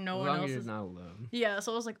like no As one long else as you're is. not alone. Yeah,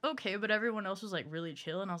 so I was like, okay, but everyone else was like really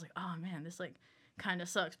chill, and I was like, oh man, this like kind of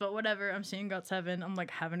sucks, but whatever. I'm seeing GOT7, I'm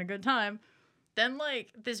like having a good time. Then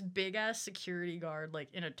like this big ass security guard, like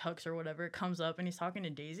in a tux or whatever, comes up and he's talking to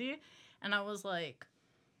Daisy, and I was like,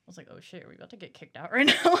 oh shit, are we about to get kicked out right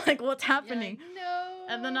now? Like what's You're happening? like, no.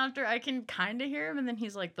 And then after I can kind of hear him, and then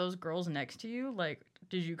he's like, those girls next to you, like,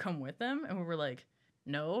 did you come with them? And we were like,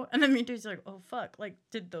 no. And then me and Daisy's like, oh fuck, like,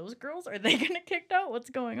 did those girls, are they gonna kicked out? What's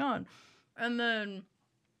going on? And then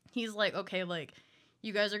he's like, okay, like,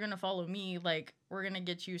 you guys are gonna follow me. Like, we're gonna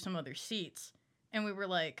get you some other seats. And we were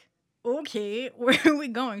like, okay, where are we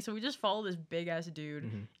going? So we just followed this big ass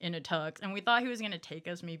dude in a tux, and we thought he was gonna take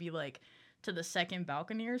us maybe like to the second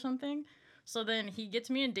balcony or something. So then he gets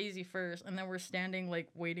me and Daisy first, and then we're standing like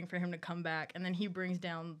waiting for him to come back, and then he brings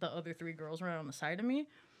down the other 3 girls right on the side of me.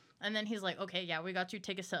 And then he's like, okay, yeah, we got you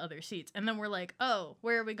tickets to other seats. And then we're like, oh,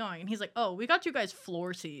 where are we going? And he's like, oh, we got you guys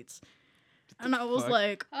floor seats. And I was fuck?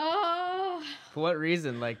 like, Oh. For what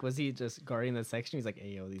reason? Like, was he just guarding the section? He's like, hey,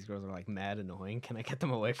 yo, these girls are like mad annoying. Can I get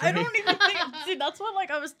them away from I me? don't even think. See, that's what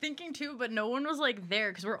like I was thinking too, but no one was like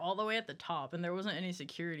there because we're all the way at the top and there wasn't any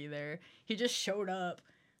security there. He just showed up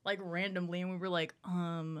like randomly, and we were like, Dude,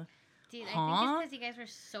 I think it's Huh? because you guys were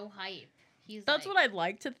so hype. He's That's like, what I'd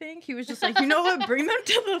like to think. He was just like, you know what, bring them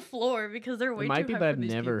to the floor because they're way It might too be, high but for I've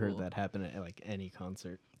these never people. heard that happen at like any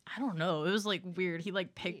concert. I don't know. It was like weird. He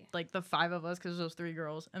like picked like the 5 of us because those 3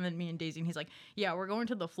 girls, and then me and Daisy, and he's like, yeah, we're going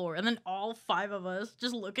to the floor. And then all 5 of us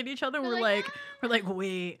just look at each other and They're we're like, like,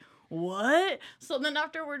 wait, what? So then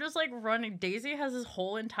after we're just like running, Daisy has this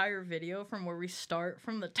whole entire video from where we start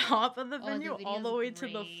from the top of the the venue all the video's way to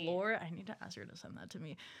the great. floor. I need to ask her to send that to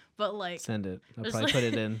me. But like, Send it. I'll There's, probably like- put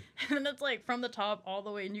it in. and then it's like from the top all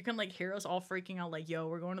the way, and you can like hear us all freaking out, like, yo,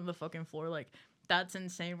 we're going to the fucking floor. Like, that's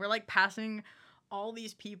insane. We're like passing all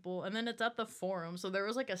these people, and then it's at the Forum. So there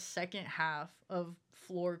was like a second half of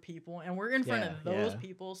floor people, and we're in front Yeah, of those yeah.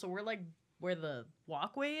 people. So we're like where the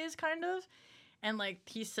walkway is, kind of. And like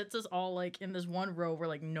he sits us all like in this one row where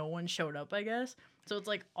like no one showed up, I guess. So it's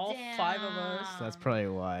like all 5 of us. So that's probably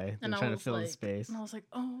why they're And I trying to was fill the like- space. And I was like,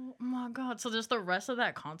 oh my god. So just the rest of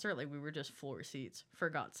that concert, like we were just floor seats for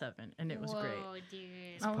GOT7, and it was great. Whoa, dude.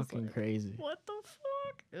 It's I was fucking like, crazy. What the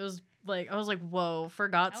fuck? It was like I was like, whoa, for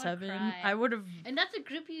GOT7, cry. I would have. And that's a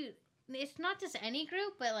group you. It's not just any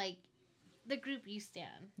group, but like the group you stand.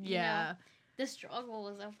 you know? Yeah, The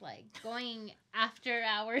struggles of like going after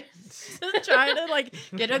hours just trying to like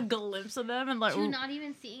get a glimpse of them and like. to ooh. not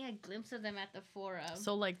even seeing a glimpse of them at the Forum.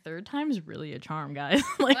 So like 3rd time's really a charm, guys.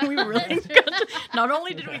 Like we really What? got to, not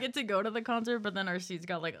only did we get to go to the concert, but then our seats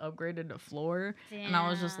got like upgraded to floor. And I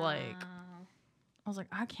was just like,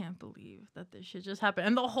 I can't believe that this shit just happened.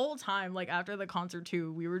 And the whole time, like after the concert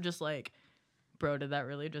too, we were just like, bro, did that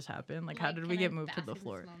really just happen? Like, how did we can get I moved to bask the in this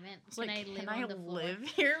floor? moment? It's like, Can can I I live on the floor? live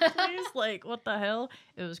here, please? Like, what the hell?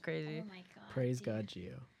 It was crazy. Oh my god. Praise dude. God,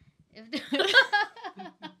 Gio. If-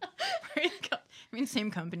 Praise God. I mean,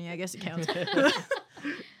 same company, I guess it counts.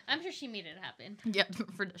 I'm sure she made it happen. Yeah,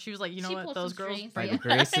 she was like, you know She what, pulled those some girls. strings, By yeah. the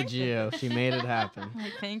grace of Gio, she made it happen. I'm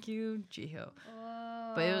like, thank you, Jiho.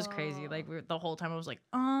 Whoa. But it was crazy. Like the whole time, I was like,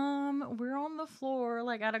 we're on the floor,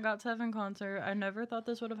 like at a GOT7 concert. I never thought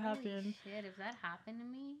this would have Holy happened. shit, if that happened to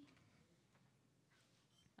me,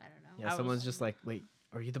 I don't know. Yeah, I someone's was- just like, wait,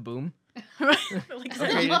 are you the boom? Like,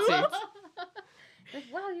 Upgraded seats. Like,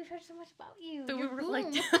 wow, you've heard so much about you. so we You're were like,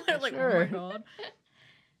 boom. they're like, oh Sure. my god.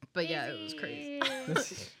 But yeah, it was crazy.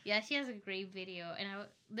 Daisy. Yeah, she has a great video, and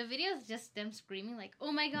the video is just them screaming like,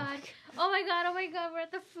 "Oh my god, oh my god, oh my god, we're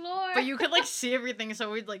at the floor." But you could like see everything.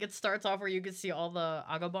 So we like it starts off where you could see all the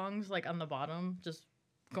agabongs like on the bottom, just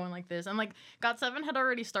going like this. And like GOT7 had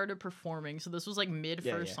already started performing, so this was like mid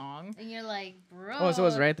Yeah, first yeah. song. and you're like, bro. Oh, so it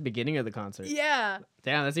was right at the beginning of the concert. Yeah,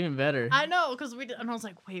 Damn, that's even better. I know, cause and I was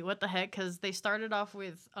like, wait, what the heck? Cause they started off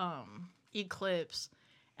with Eclipse.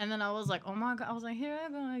 And then I was like, oh my god, I was like, here I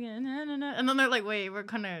go again. Nah, nah, nah. And then they're like, wait, we're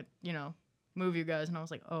gonna, move you guys. And I was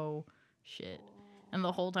like, oh shit. And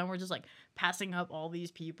the whole time we're just like passing up all these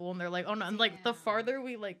people, and they're like, oh no. And like the Damn. farther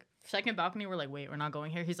we like second balcony, we're like, wait, we're not going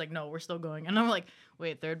here. He's like, no, we're still going. And I'm like,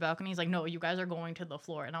 wait, 3rd balcony. He's like, no, you guys are going to the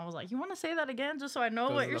floor. And I was like, you want to say that again, just so I know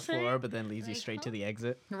Goes what to you're the floor, saying? but then leads you Like, straight to huh? the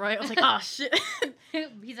exit. Right? I was like, oh shit.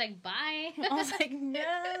 He's like, bye. I was like,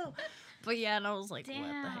 no. But yeah, and I was like, what the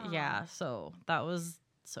heck? Damn. Yeah, so that was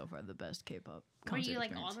so far the best K-pop Were concert you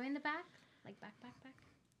like experience. all the way in the back, like back?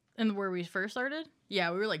 And where we first started?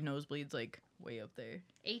 Yeah, we were like nosebleeds, like way up there.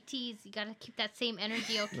 ATs, you gotta keep that same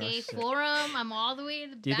energy, okay? shit. Forum, I'm all the way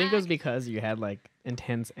in the back. Do you think it was because you had like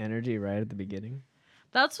intense energy right at the beginning?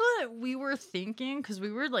 That's what we were thinking, because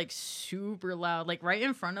we were like super loud. Like right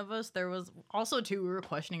in front of us, there was also too, we were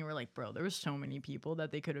questioning, we were like, bro, there was so many people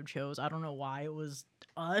that they could have chose. I don't know why it was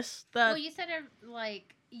us that Well, you said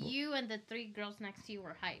like you and the 3 girls next to you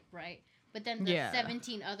were hype, right? But then the Yeah.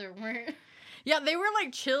 17 other weren't. Yeah, they were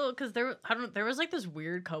like chill because there was like this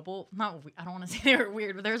weird couple. I don't want to say they were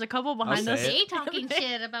weird, but there was a couple behind say us. it. They talking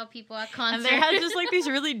shit about people at concerts. And they had just like these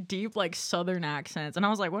really deep like southern accents, and I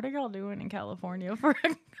was like, "What are y'all doing in California for a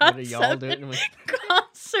What are y'all GOT7 doing with-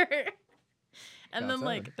 concert?" And Got then 7.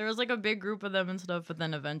 like there was like a big group of them and stuff, but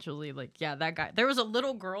then eventually like yeah, that guy. There was a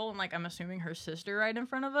little girl and like I'm assuming her sister right in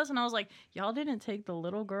front of us, and I was like, y'all didn't take the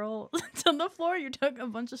little girl to the floor. You took a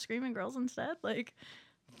bunch of screaming girls instead. Like,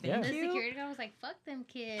 Yeah. thank The you. security guard was like, "Fuck them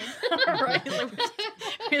kids." Right? Like,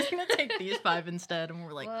 we're just gonna take these 5 instead, and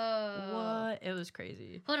we're like, Whoa. what? It was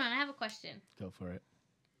crazy. Hold on, I have a question. Go for it.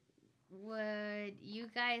 Would you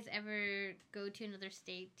guys ever go to another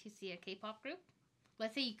state to see a K-pop group?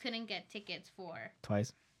 Let's say you couldn't get tickets for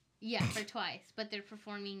Twice. for twice, but they're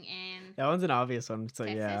performing in That one's an obvious one. So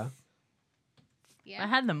Texas. yeah. If I Yeah,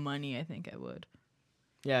 had the money, I think I would.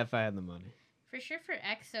 Yeah, if I had the money. for sure. For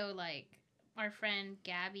EXO, like our friend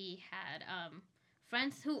Gabby had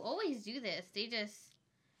friends who always do this. They just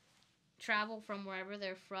travel from wherever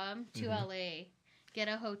they're from to Mhm. LA, get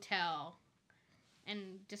a hotel,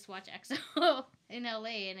 and just watch EXO in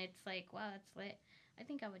LA. And it's like, wow, that's lit. I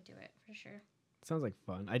think I would do it for sure. Sounds like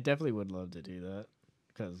fun. I definitely would love to do that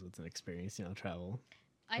because it's an experience, travel.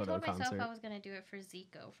 I Go to a told myself concert. I was gonna do it for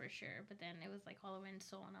Zico for sure, but then it was like all the way in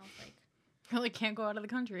Seoul, and I was like, I like can't go out of the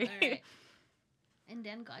country. all right. And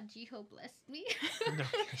then God Jiho blessed me.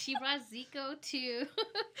 She brought Zico to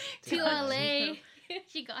To LA.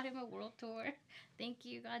 She got him a world tour. Thank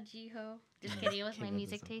you, God Jiho. Just kidding. It was my King of the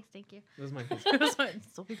music song. taste. Thank you. It was my It was like,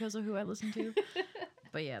 still because of who I listened to.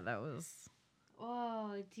 But yeah, that was.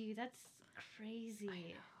 Oh, dude, that's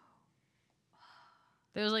crazy.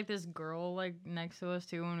 There was like this girl like next to us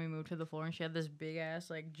too when we moved to the floor, and she had this big ass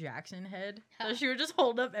like Jackson head that she would just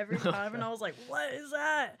hold up every time, and I was like, "What is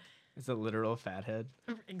that?" It's a literal fat head.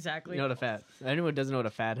 Exactly. You know what a fat? Anyone who doesn't know what a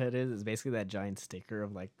fat head is? It's basically that giant sticker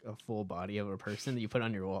of like a full body of a person that you put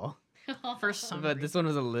on your wall. For some But this one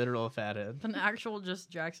was a literal fat head. an actual just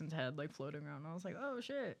Jackson's head like floating around. I was like, "Oh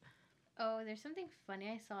shit!" Oh, there's something funny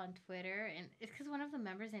I saw on Twitter, and it's because one of the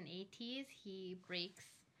members in ATEEZ, he breaks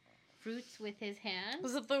fruits with his hands.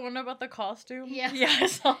 Was it the one about the costume? Yeah. Yeah, I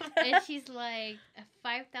saw that. And she's like,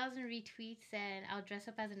 5,000 retweets, and I'll dress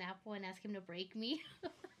up as an apple and ask him to break me.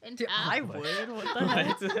 in Dude, half. I would. What the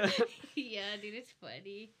heck? What? Yeah, dude, it's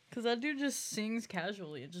funny. Because that dude just sings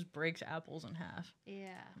casually. It just breaks apples in half. Yeah.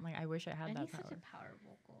 I'm like, I wish I had And that he's power. such a power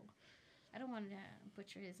vocal. I don't want to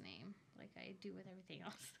butcher his name like I do with everything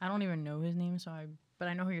else. I don't even know his name, but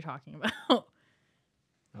I know who you're talking about.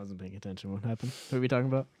 I wasn't paying attention. What happened? Who are we talking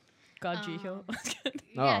about? God Um, Jiho.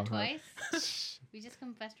 Yeah, Oh, twice. We just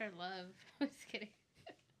confessed our love. I'm just kidding.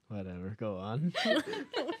 Whatever. Go on.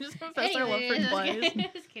 We just confessed our love for Anyways, Twice.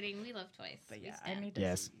 Just kidding. We love Twice. But We yeah, I stand. need to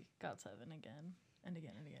Yes. see God 7 again and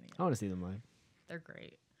again and again and I again. want to see them live. They're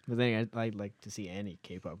great. But then I'd like to see any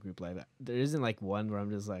K-pop group live. There isn't like one where I'm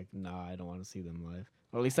just like, nah, I don't want to see them live.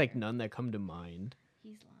 Or at least like none that come to mind.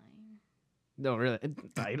 He's lying. No, really.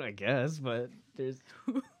 I guess, but there's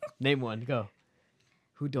name one. Go.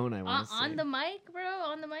 Who don't I want to see? On the mic, bro?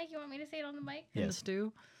 On the mic? You want me to say it on the mic? In the Yes.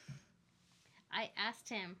 stew. I asked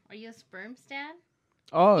him, are you a sperm stan?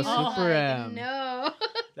 Oh, He was Super like, M. No.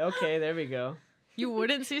 Okay, there we go. You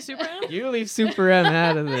wouldn't see Super M? You leave Super M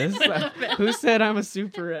out of this. Who said I'm a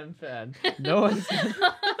Super M fan? No one said.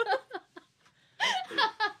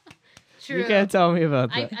 True. You can't tell me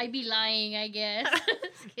about that. I'd be lying, I guess.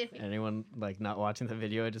 Just kidding. Anyone like not watching the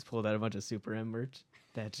video? I just pulled out a bunch of Super M merch.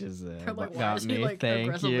 That just Or, what like, why got is me. he like Thank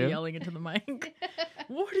aggressively you. yelling into the mic?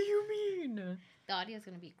 What do you mean? The audio's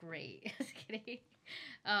gonna be great. Just kidding.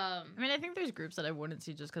 I mean, I think there's groups that I wouldn't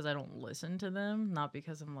see just because I don't listen to them, not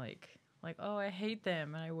because I'm like, oh, I hate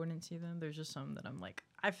them and I wouldn't see them. There's just some that I'm like,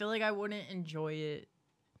 I feel like I wouldn't enjoy it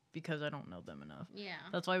because I don't know them enough. Yeah.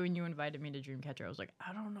 That's why when you invited me to Dreamcatcher, I was like,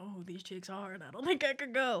 I don't know who these chicks are, and I don't think I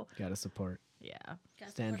could go. Gotta support. Yeah,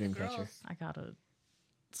 Gotta Stand support the Dreamcatcher. girls. I gotta Dude,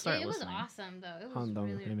 start it was listening. awesome though. It was Handong,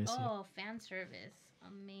 really let me see. fan service.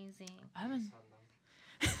 Amazing. I haven't.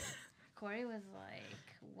 Corey was like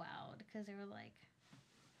wowed because they were like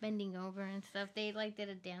bending over and stuff. They like did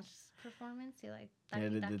a dance performance. They like Yeah, they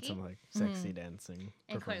did taki-taki. some like sexy dancing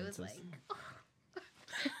And Corey was performances.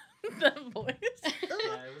 like, That voice.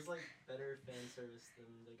 Yeah, it was like better fan service than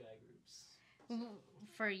the guy groups.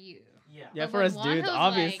 for you. Yeah. Yeah, But for when us dudes, Wanho's like-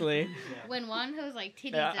 obviously. Yeah. When Wanho's like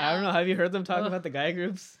titties Yeah, out. I don't know. Have you heard them talk Ugh. about the guy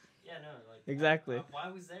groups? Yeah, no, like Exactly. Why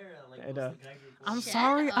was there like I most know. of the guy group? I'm was- Shut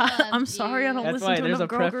sorry. up, I'm sorry. I don't dude. That's listen why to there's enough a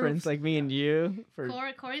girl preference, groups. like me and you. For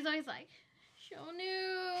Corey's always like,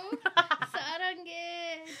 Shonu,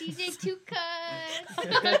 Sarange, DJ Two Cuts.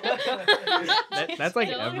 That's like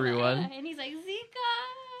Jonah. everyone. And he's like,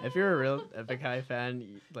 Zika. If you're a real Epic High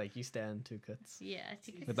fan, like you stand Two Cuts. Yeah,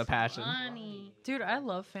 Two Cuts With a is passion. Funny. Dude, I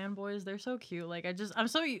love fanboys. They're so cute. Like I just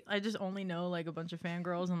only know like a bunch of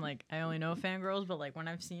fangirls and like I only know fangirls, but like when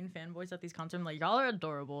I've seen fanboys at these concerts, I'm like y'all are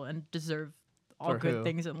adorable and deserve all For good who?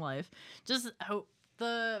 things in life. Just how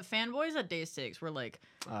the fanboys at Day 6 were like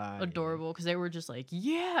adorable because they were just like,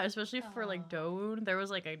 yeah, especially for like Dawood. There was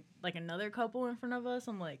like another couple in front of us,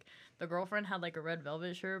 and like the girlfriend had like a red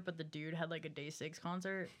velvet shirt, but the dude had like a Day 6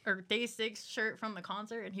 concert or Day 6 shirt from the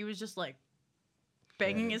concert, and he was just like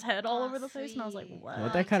banging his head all Aw, over the place, and I was like, sweet. what? You know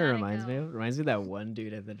what that kind of Gotta reminds me go. of? Reminds me of that one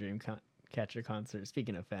dude at the Dreamcatcher concert.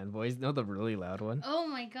 Speaking of fanboys, you know the really loud one? Oh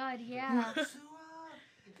my god, yeah.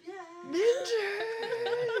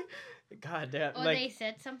 God damn. Or like, they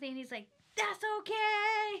said something and he's like, that's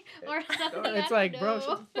okay! Or something. I it's don't like, bro, know.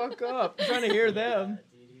 shut the fuck up. I'm trying to hear them.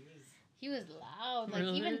 He was loud. Like,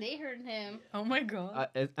 Really? even they heard him. Oh my god.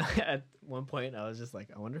 At one point, I was just like,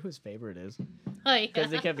 I wonder whose favorite it is. Like,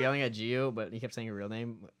 Because they kept yelling at Gio, but he kept saying her real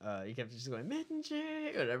name. He kept just going,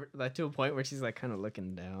 Mittenjay, whatever. Like, to a point where she's like kind of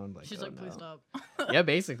looking down. Like, She's oh, like, please no. stop. Yeah,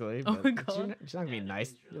 basically. Oh But my God. She's not gonna be Yeah, nice.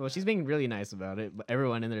 he's really Well, she's loud. being really nice about it. But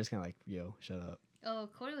everyone in there is kind of like, yo, shut up. oh,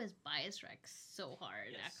 Cody was bias wrecked so hard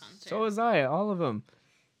Yes. at concert. So was I. All of them.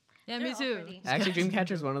 Yeah, They're me all too. pretty. Actually,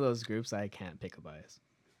 Dreamcatcher's one of those groups I can't pick a bias.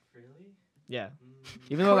 Really? Yeah. Mm.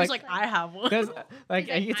 Even Of though, course, like, I have one. because like He's I like,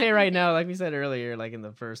 can I say don't right think- now, like we said earlier, like in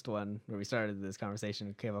the first one where we started this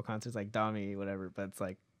conversation, K-pop concerts, like Dami, whatever. But it's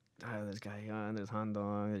like, there's Gaehyun, there's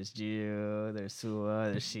Handong, there's Jio, there's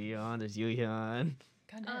Suwa, there's Xion, there's Yuhyun.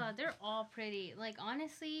 They're all pretty. Like,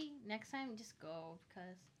 honestly, next time, just go.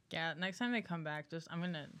 Because, Yeah, next time they come back, just I'm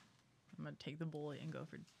gonna take the bullet and go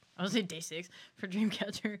for I was say Day 6 for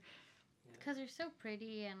Dreamcatcher. they're so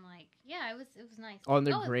pretty and, like, yeah, it was nice. Oh, and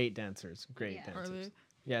they're Oh, great dancers. Great Yeah. Are dancers.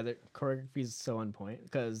 they? Yeah, their choreography is so on point.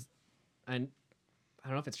 Because I don't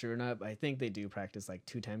know if it's true or not, but I think they do practice like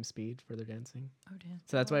 2 times speed for their dancing. Oh damn.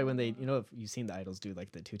 So that's why when they, if you've seen the idols do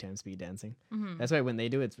like the 2 times speed dancing, Mm-hmm. that's why when they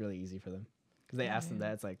do it, it's really easy for them. Because they Oh, ask them yeah.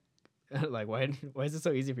 that, it's like, like why is it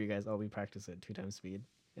so easy for you guys? Oh, we practice at 2 times speed.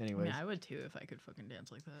 I Anyways, mean, I would too if I could fucking dance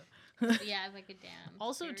like that. Yeah, if I could dance.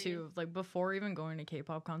 Also, period. too, like before even going to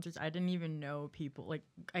K-pop concerts, I didn't even know people, like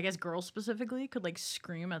I guess girls specifically, could like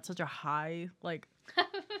scream at such a high like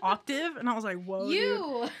octave, and I was like, whoa,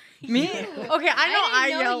 You! dude. Me? You. Okay, I know I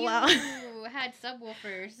didn't yell you loud. had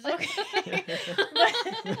subwoofers. Okay.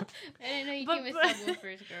 I didn't know you But- came with but-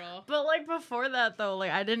 subwoofers, girl. But like before that though,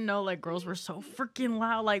 like I didn't know like girls were so freaking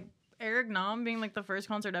loud. Like Eric Nam being like the first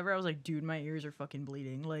concert ever, I was like, dude, my ears are fucking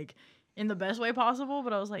bleeding. Like in the best way possible,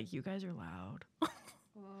 but I was like, you guys are loud.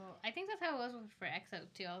 Well, I think that's how it was for EXO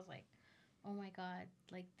too. I was like, oh my god,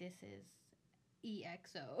 like this is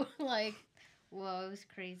EXO. Like, whoa, it was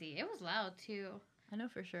crazy. It was loud too. I know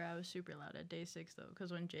for sure I was super loud at Day 6 though,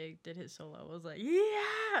 because when Jake did his solo, I was like,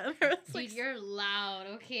 yeah. And there was, Dude, like, you're loud,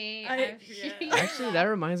 okay? Yeah. You're actually, that loud.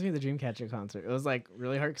 reminds me of the Dreamcatcher concert. It was like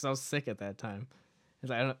really hard because I was sick at that time. It's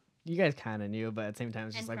like, I don't. You guys kind of knew, but at the same time,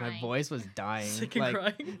 it's just And like my crying. voice was dying. Sick and like,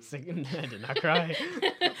 crying. Sick and, I did not cry.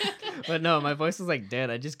 But no, my voice was like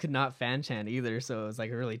dead. I just could not fan chant either, so it was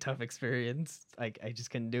like a really tough experience. Like I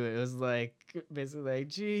just couldn't do it. It was like basically like,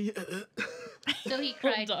 gee. So he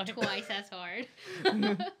cried dying. twice as hard.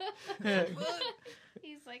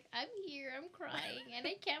 He's like, I'm here, I'm crying, and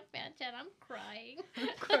I can't fan chat, I'm crying. I'm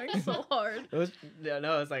crying so hard. It was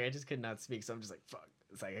no, it's like I just could not speak, so I'm just like fuck.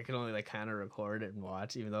 It's like I could only like kind of record it and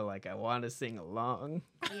watch, even though like I want to sing along.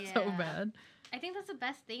 Yeah. So bad. I think that's the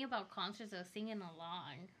best thing about concerts, though, singing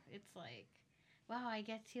along. It's like, wow, I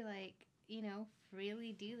get to like,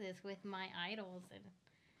 freely do this with my idols, and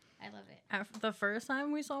I love it. After the first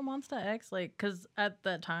time we saw Monsta X, like, cause at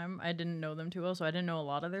that time I didn't know them too well, so I didn't know a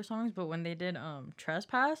lot of their songs. But when they did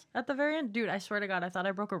Trespass at the very end, dude, I swear to God, I thought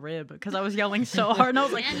I broke a rib because I was yelling so hard, and I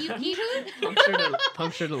was like, Man, you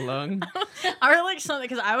punctured a lung. or like something,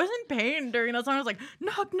 because I was in pain during that song. I was like,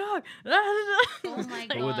 knock knock. Oh my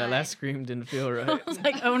Like, Oh, that God. last scream didn't feel I right. was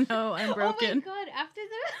like, oh no, I'm Oh my broken. god, after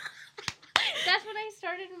the that's when I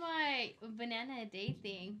started my banana a day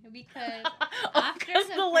thing, because after Because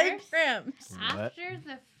the the leg first- cramps. What? after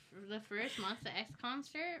the first Monsta X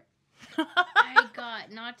concert, I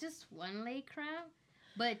got not just one leg cramp,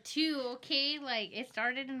 but 2, okay? Like, it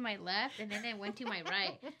started in my left, and then it went to my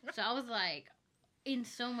right. So I was, like, in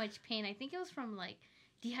so much pain. I think it was from, like,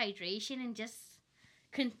 dehydration and just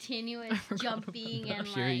continuous jumping and,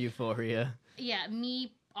 Pure like... euphoria. Yeah,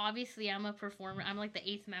 me, obviously, I'm a performer. I'm, like, the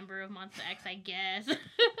 8th member of Monsta X, I guess.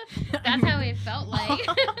 That's how it felt like.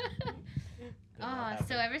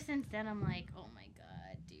 So ever since then, I'm like, oh my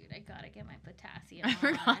god, dude, I gotta get my potassium I on.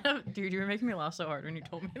 forgot. Dude, you were making me laugh so hard when you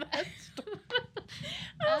told me that.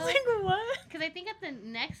 I was Oh. like, what? Because I think at the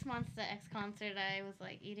next Monsta X concert, I was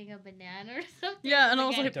like eating a banana or something. Yeah, and I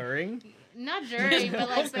was Like, like, During? not during, but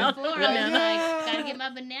like It's not before. I was banana. like, gotta get my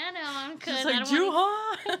banana on because just I like, don't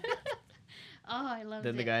want Juha. Oh, I love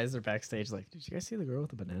Then it. the guys are backstage like, did you guys see the girl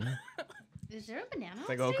with the banana? Is there a banana? It's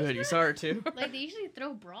on like, oh, stage? good, you saw her too. Like they usually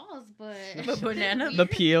throw bras, but But banana? The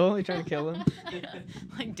peel, you trying to kill him?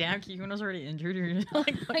 Like, damn, Kikuno's already injured. You're just,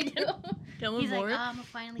 like, I fucking know. killing He's like, more. I'm gonna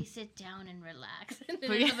finally sit down and relax. And then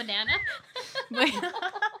But there's yeah. a banana.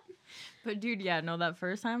 But dude, yeah, no, that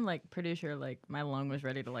first time, like, pretty sure, like, my lung was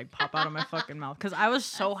ready to, like, pop out of my fucking mouth. Because I was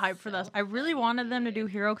so That's hyped for this. so I really wanted them to do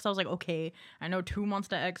Hero because I was like, okay, I know 2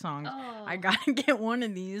 Monster X songs. Oh, I gotta get one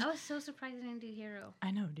of these. I was so surprised they didn't do Hero.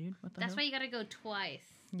 I know, dude. What the That's why hell? you gotta go twice.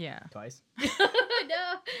 Yeah. Twice.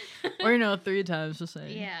 No. Or, 3 times to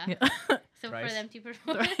say. Yeah. So Thrice. for them to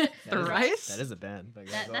perform. Thrice. That is- Thrice? That is a band. But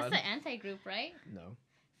yeah, go That's on. the anti-group, right? No.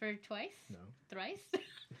 For twice? No. Thrice?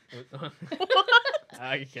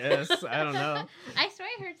 I guess. I don't know. I swear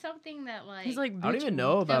I heard something that like He's like, I don't bitch, even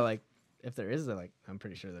know about Def- like if there is a like. I'm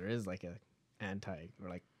pretty sure there is like a anti or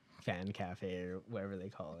like fan cafe or whatever they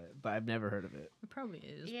call it, but I've never heard of it. It probably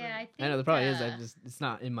is. yeah, I think I know there probably is. I just it's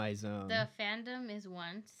not in my zone. the fandom is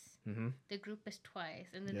once, hmm the group is twice,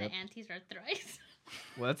 and then Yep. the antis are thrice.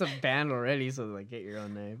 Well, that's a band already, so like get your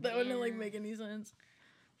own name. That wouldn't like Yeah. make any sense.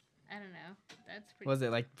 I don't know. That's pretty. Was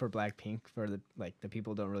it like for Blackpink for the like the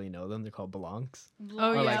people don't really know them? They're called Belongs.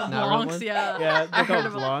 Oh, Or, yeah, like, not real Blancs, ones? yeah. Yeah, I they're called heard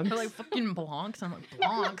of Blancs. They're like fucking Blancs. I'm like,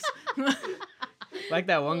 Blancs. Like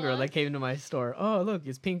that one girl that Blancs. came into my store. Oh, look,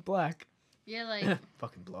 it's pink black. You're like.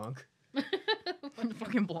 Fucking Blanc.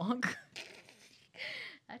 Fucking Blanc.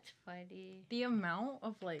 That's funny. The amount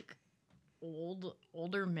of like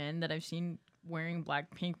older men that I've seen wearing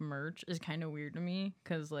Blackpink merch is kind of weird to me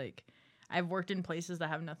because like I've worked in places that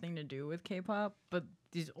have nothing to do with K-pop, but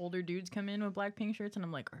these older dudes come in with Blackpink shirts and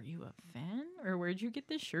I'm like, are you a fan or where'd you get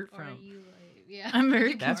this shirt Or from? are you like, yeah. I'm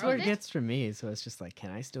very You That's where borrowed it gets for me. So it's just like,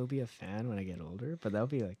 can I still be a fan when I get older? But that'll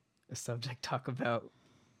be like a subject talk about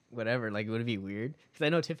whatever. Like, would it be weird? Because I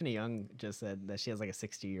know Tiffany Young just said that she has like a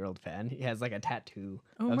 60-year-old fan. He has like a tattoo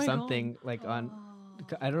Oh of my something like on.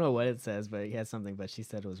 Oh, I don't know what it says, but he has something. But she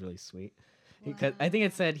said it was really sweet. Because I think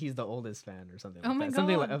it wow. said he's the oldest fan or something. Oh like my that.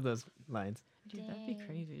 Something like, God. of those lines. Dude, that'd be Dang.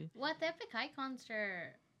 crazy. What the Epic High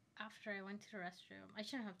concert after I went to the restroom? I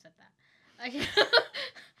shouldn't have said that. I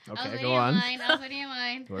was Okay, waiting go in on. line. I was waiting in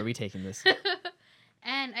line. Where are we taking this?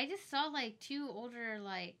 And I just saw like 2 older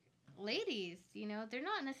like ladies. You know, they're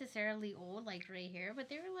not necessarily old, like gray hair, but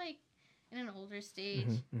they were like in an older stage,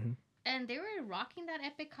 Mhm, mhm. and they were rocking that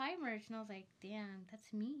Epic High merch, and I was like, damn,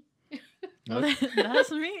 that's me. Nope. That's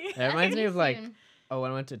me. That reminds me of like, soon. oh,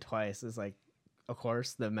 when I went to Twice, it's like, of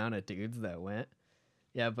course, the amount of dudes that went.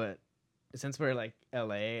 Yeah, but since we're like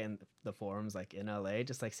LA and the forums like in LA,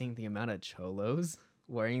 just like seeing the amount of cholos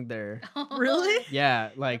wearing their Really? yeah,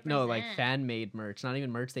 like no, like Represent. fan made merch, not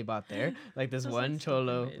even merch they bought there. Like this That's, one like,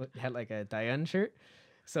 cholo stupid. had like a Diane shirt.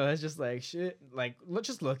 So it's just like shit. Like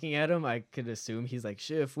just looking at him, I could assume he's like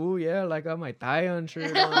shit, fool. Yeah, like got my Diane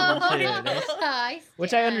shirt on, and Oh shit. my It's- I which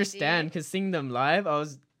I stand, understand dude. because seeing them live, I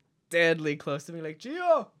was deadly close to me. Like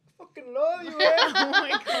Gio, fucking love you, man. Oh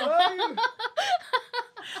my Love you.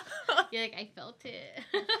 You're like, I felt it.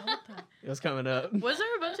 It was coming up. Was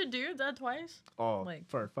there a bunch of dudes at Twice? Oh, Like-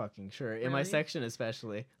 for fucking sure. In my Really? section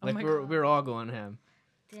especially. Oh Like my we God. were all going ham.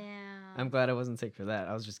 Damn. I'm glad I wasn't sick for that.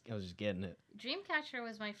 I was just getting it. Dreamcatcher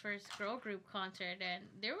was my first girl group concert, and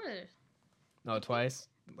there were No, Twice.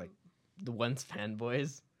 Like the once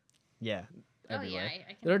fanboys. Yeah. Everywhere. Oh yeah, I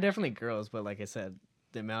can There are imagine. definitely girls, but like I said,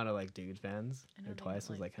 the amount of like dude fans I know or they Twice have,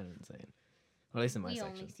 was like- like kind of insane. Or at least in my We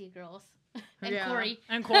section. only see girls. And Yeah. Corey.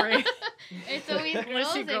 And Corey. It's always Only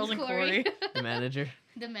girls, see girls and and Corey. The manager.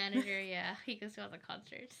 The manager, yeah. He goes to all the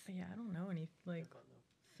concerts. Yeah, I don't know any like.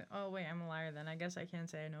 Oh wait, I'm a liar then. I guess I can't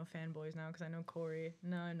say I know fanboys now because I know Corey.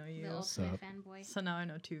 Now I know you. The ultimate Sup? fanboy. So now I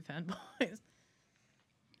know 2 fanboys.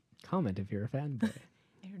 Comment if you're a fanboy.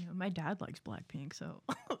 I don't know. My dad likes Blackpink, so.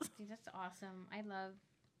 Dude, that's awesome. I love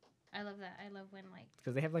that. I love when like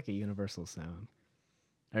Because they have like a universal sound.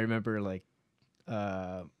 I remember like,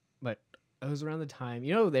 but it was around the time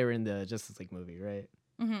they were in the Justice League movie, right?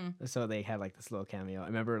 Mm-hmm. So they had like this little cameo. I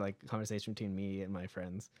remember like a conversation between me and my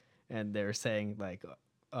friends, and they were saying like,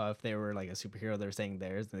 if they were like a superhero, they were saying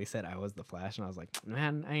theirs, and they said I was the Flash, and I was like,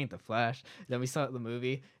 man, I ain't the Flash. Then we saw the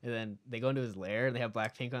movie, and then they go into his lair, and they have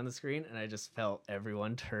Blackpink on the screen, and I just felt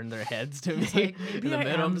everyone turn their heads to me. He's like, in maybe the I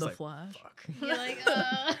middle. I'm am just the like, Flash. fuck. you're like,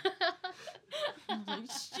 I was like,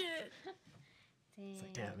 shit. Dang. It's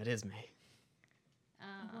like, damn, it is me.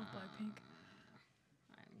 I love Blackpink.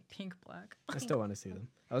 Pink black. I still want to see them.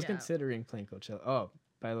 I was Yeah. considering playing Coachella. Oh,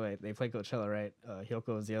 by the way, they play Coachella, right?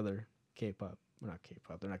 Hyoko is the other K-pop. Well, not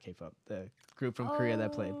K-pop. They're not K-pop. The group from Korea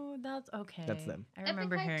that played. Oh, that's okay. That's them. I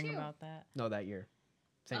remember Epic High hearing too. about that. No, that year.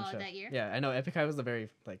 Same Oh, show. that year? Yeah, I know. Epic High was the very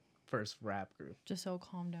like first rap group. Giselle,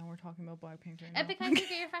 calm down. We're talking about Blackpink right now. Epic High, you get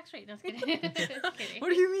your facts right. No, just kidding. Just kidding. What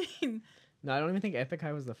do you mean? No, I don't even think Epic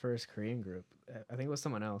High was the first Korean group. I think it was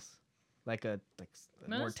someone else, like a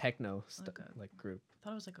No, more it's- techno Okay. like group. I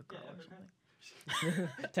thought it was like a girl Yeah, or Epic something.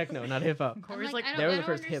 Techno, not hip hop. I'm Corey's like, like, I they were don't, the I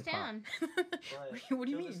first don't hip-hop. understand. what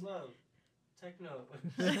do you Kill this mean? love. Techno.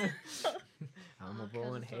 I'm a Oh,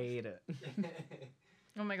 born cause it's so- hater.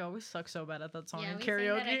 Oh my god, we suck so bad at that song Yeah, in we sang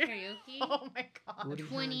karaoke. that at karaoke. Oh my god. Woody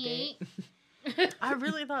 28. I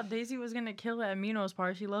really thought Daisy was gonna kill it at Mino's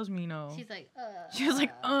part. She loves Mino. She's like, She was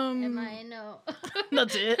like, Am I no?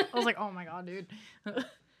 That's it. I was like, oh my god, dude. I was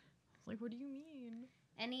like, what do you mean?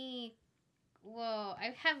 Any? Well,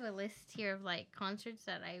 I have a list here of like concerts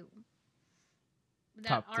that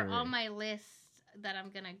Top are 3. on my list that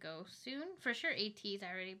I'm gonna go soon. For sure, ATs.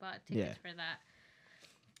 I already bought tickets for that.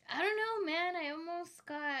 I don't know, man. I almost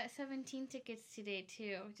got 17 tickets today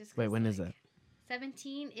too. Just Wait, 'cause, when is like, that?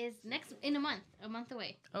 17 is in a month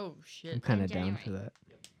away. Oh I'm shit. kind in of down for January.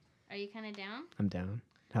 that. Are you kind of down? I'm down.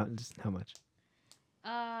 How much?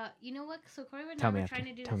 You know what? So Corey and I Tell me were after. trying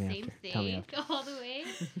to do Tell the me same after. Tell me thing all the way.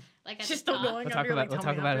 Like at She's the still top. going. We'll and you're talk like, about-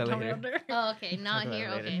 tell me it after, later. Oh, okay. Not about it here.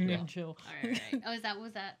 later. Okay. You Yeah. need to chill. All right. Oh,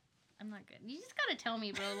 was that? I'm not good. You just gotta tell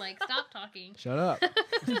me, bro. Like, stop talking. Shut up.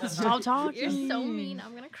 Stop talking. You're so mean.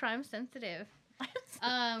 I'm gonna cry. I'm sensitive.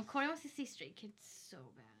 Corey wants to see Stray Kids so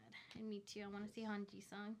bad, and me too. I want to see Hanji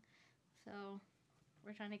sung. So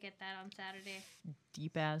we're trying to get that on Saturday.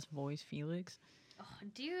 Deep ass voice, Felix. Oh,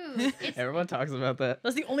 dude, it's Everyone talks about that.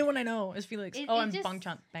 That's the only one I know is Felix. It- oh, it and just-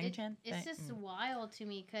 Bangchan. Bangchan. it's just wild to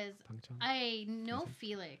me because Pangchon. I know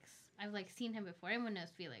Felix. I've like seen him before. Everyone knows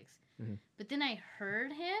Felix. Mhm. But then I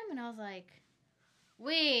heard him and I was like,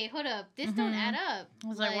 wait, hold up. This don't Mhm. add up. I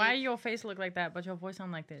was like, why your face look like that, but your voice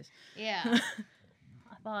sound like this? Yeah.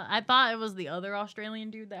 I thought it was the other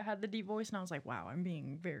Australian dude that had the deep voice, and I was like, wow, I'm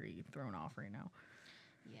being very thrown off right now.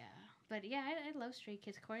 Yeah. But yeah, I love Stray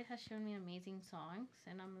Kids. Corey has shown me amazing songs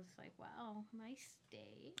and I'm just like, wow, nice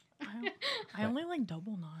day. I only like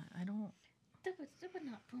Double Knot. I don't. Double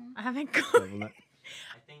not boom. I haven't. Double Knot.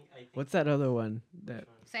 I think. What's that other one? That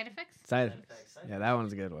Side effects? side Side effects. Effects. Yeah, that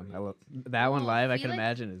one's a good one. I love that one Oh, live. I can Felix-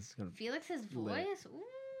 imagine is gonna. Felix's Lit. voice?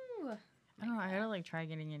 Ooh. I don't know. I gotta like try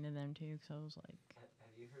getting into them too, because I was like, Have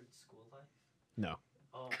you heard School Life? No.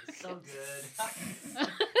 Oh, it's so good.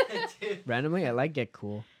 Dude. Randomly, I like Get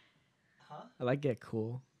Cool. Huh? I like Get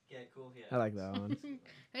Cool. Yeah, cool. Yeah. I like that one.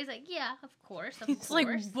 He's like, yeah, of course, of it's course.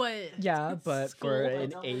 like, but Yeah, but for School. an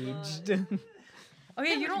Double aged. Knot. oh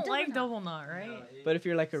yeah, you don't Double like Knot. Double Knot, right? No, But if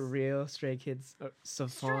you're like a real Stray Kids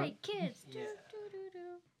savant, Stray Kids. Yeah.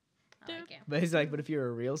 I like it. but he's like, but if you're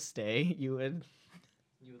a real stay, you would.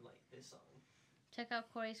 you would like this song. Check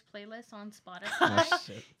out Corey's playlist on Oh Spotify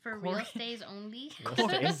shit! for Corey. real stays only. Real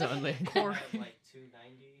stays only. I have Corey. like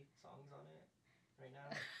 290 songs on it right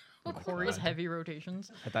now. Corey's heavy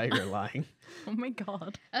rotations. I thought you were lying. Oh my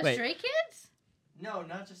god. Wait. Stray Kids? No,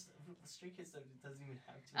 not just Stray Kids. That doesn't even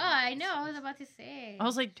have to. Oh, I know. I was about to say. I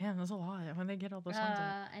was like, damn, that's a lot. When they get all those songs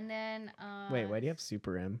out. And then Wait, why do you have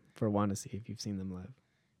Super M? For one, to see if you've seen them live.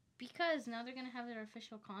 because now they're gonna have their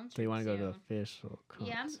official concert. So you want to go to the soon. official concert?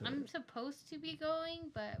 Yeah, I'm supposed to be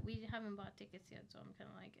going, but we haven't bought tickets yet, so I'm kind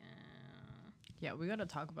of like, Yeah, we gotta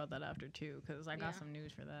talk about that after too, because I got Yeah. some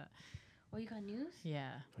news for that. Oh, you got news?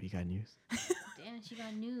 Yeah. Oh, you got news? Damn, she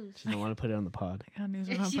got news. She don't want to put it on the pod. I got news.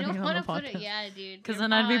 I'm not She putting don't it on want the to put podcast. it. Yeah, dude. Because your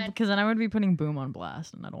then I pod. would be putting Boom on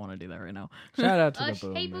blast, and I don't want to do that right now. Shout out to Oh, the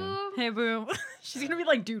boom, hey, man. boom. Hey, Boom. She's gonna be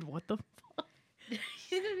like, dude, what the fuck?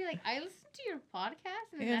 She's gonna be like, I listened to your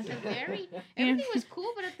podcast, and Yeah. at the very, everything was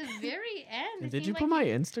cool, but at the very end, it Did you seemed put like my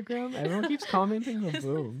Instagram? Everyone keeps commenting the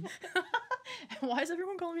boom. Why is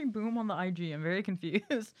everyone calling me Boom on the IG? I'm very confused.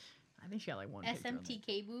 I think she got like one. picture on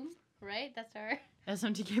SMTK boom, right? That's our there.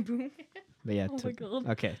 SMTK Boom. But yeah, Oh my God.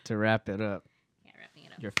 okay, to wrap it up, yeah, wrapping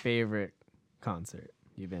it up. your favorite concert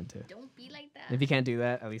you've been to. Don't be like that. If you can't do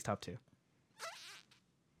that, at least top 2.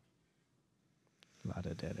 A lot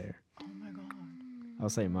of dead air. Oh my god. I'll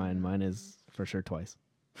say mine. Mine is for sure Twice.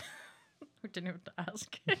 We didn't have to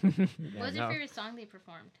ask. Yeah, What was no. your favorite song they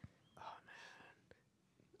performed?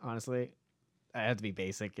 Honestly, I have to be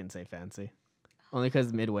basic and say Fancy. Only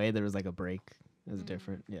because midway there was like a break. It was Mm.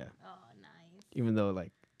 different. Yeah. Oh, nice. Even though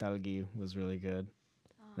like Dalgi was really good.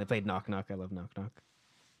 They played Knock Knock. I love Knock Knock.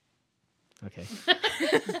 Okay.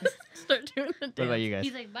 Start doing the dance. What about you guys?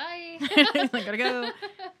 He's like, bye. He's like, gotta go.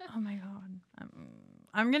 Oh my god.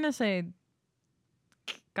 I'm gonna say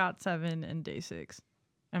Got 7 and Day 6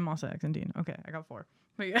 and Monsta X and Dean. Okay, I got 4.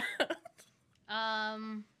 But yeah.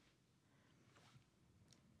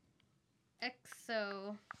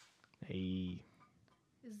 EXO, Hey.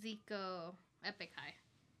 Zico, Epic High.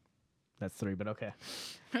 That's 3, but okay.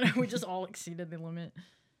 We just all exceeded the limit.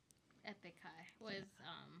 Epic High was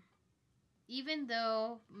even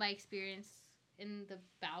though my experience in the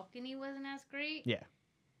balcony wasn't as great. Yeah.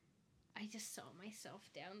 I just saw myself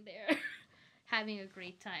down there having a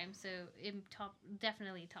great time. So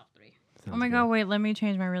definitely top 3. Oh my god, wait, let me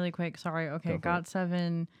change my really quick. Sorry. Okay, Go for it.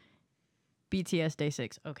 GOT7, BTS Day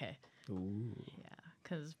 6. Okay. Ooh. Yeah,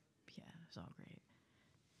 because, yeah, it's all great.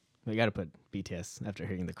 We got to put BTS after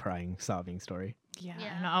hearing the crying, sobbing story. Yeah,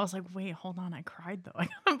 Yeah. and I was like, wait, hold on, I cried though. I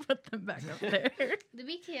gotta put them back up there. The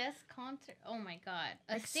BTS concert. Oh my god,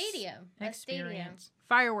 a stadium. Experience.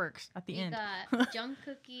 Fireworks at the You end. got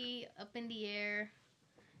Jungkookie up in the air.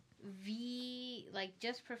 V like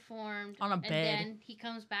just performed On a and bed. then he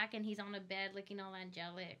comes back and he's on a bed looking all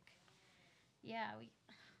angelic. Yeah,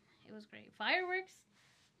 it was great. Fireworks.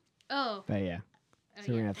 Oh, But yeah, oh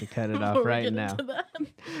so we're yeah. going to have to cut it Before off we right get now. into that.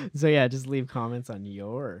 So yeah, just leave comments on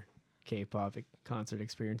your K-pop concert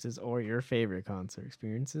experiences or your favorite concert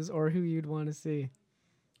experiences or who you'd want to see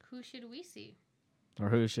Who should we see? or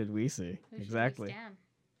who should we see. Who should we Exactly. stan?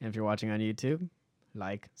 And if you're watching on YouTube,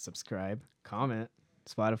 like, subscribe, comment,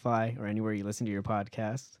 Spotify, or anywhere you listen to your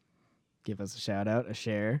podcast. Give us a shout out, a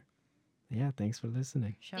share. Yeah, thanks for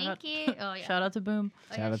listening. Shout out, Thank you. Oh yeah. shout out to Boom.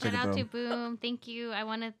 Oh, Shout yeah, out to shout the out to Boom. Boom. Thank you. I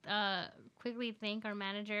want to quickly thank our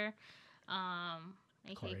manager,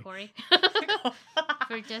 aka Corey,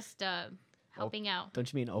 for just helping out.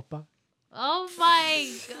 Don't you mean Oppa? Oh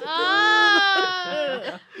my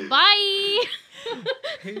god! Bye.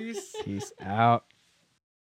 Peace out.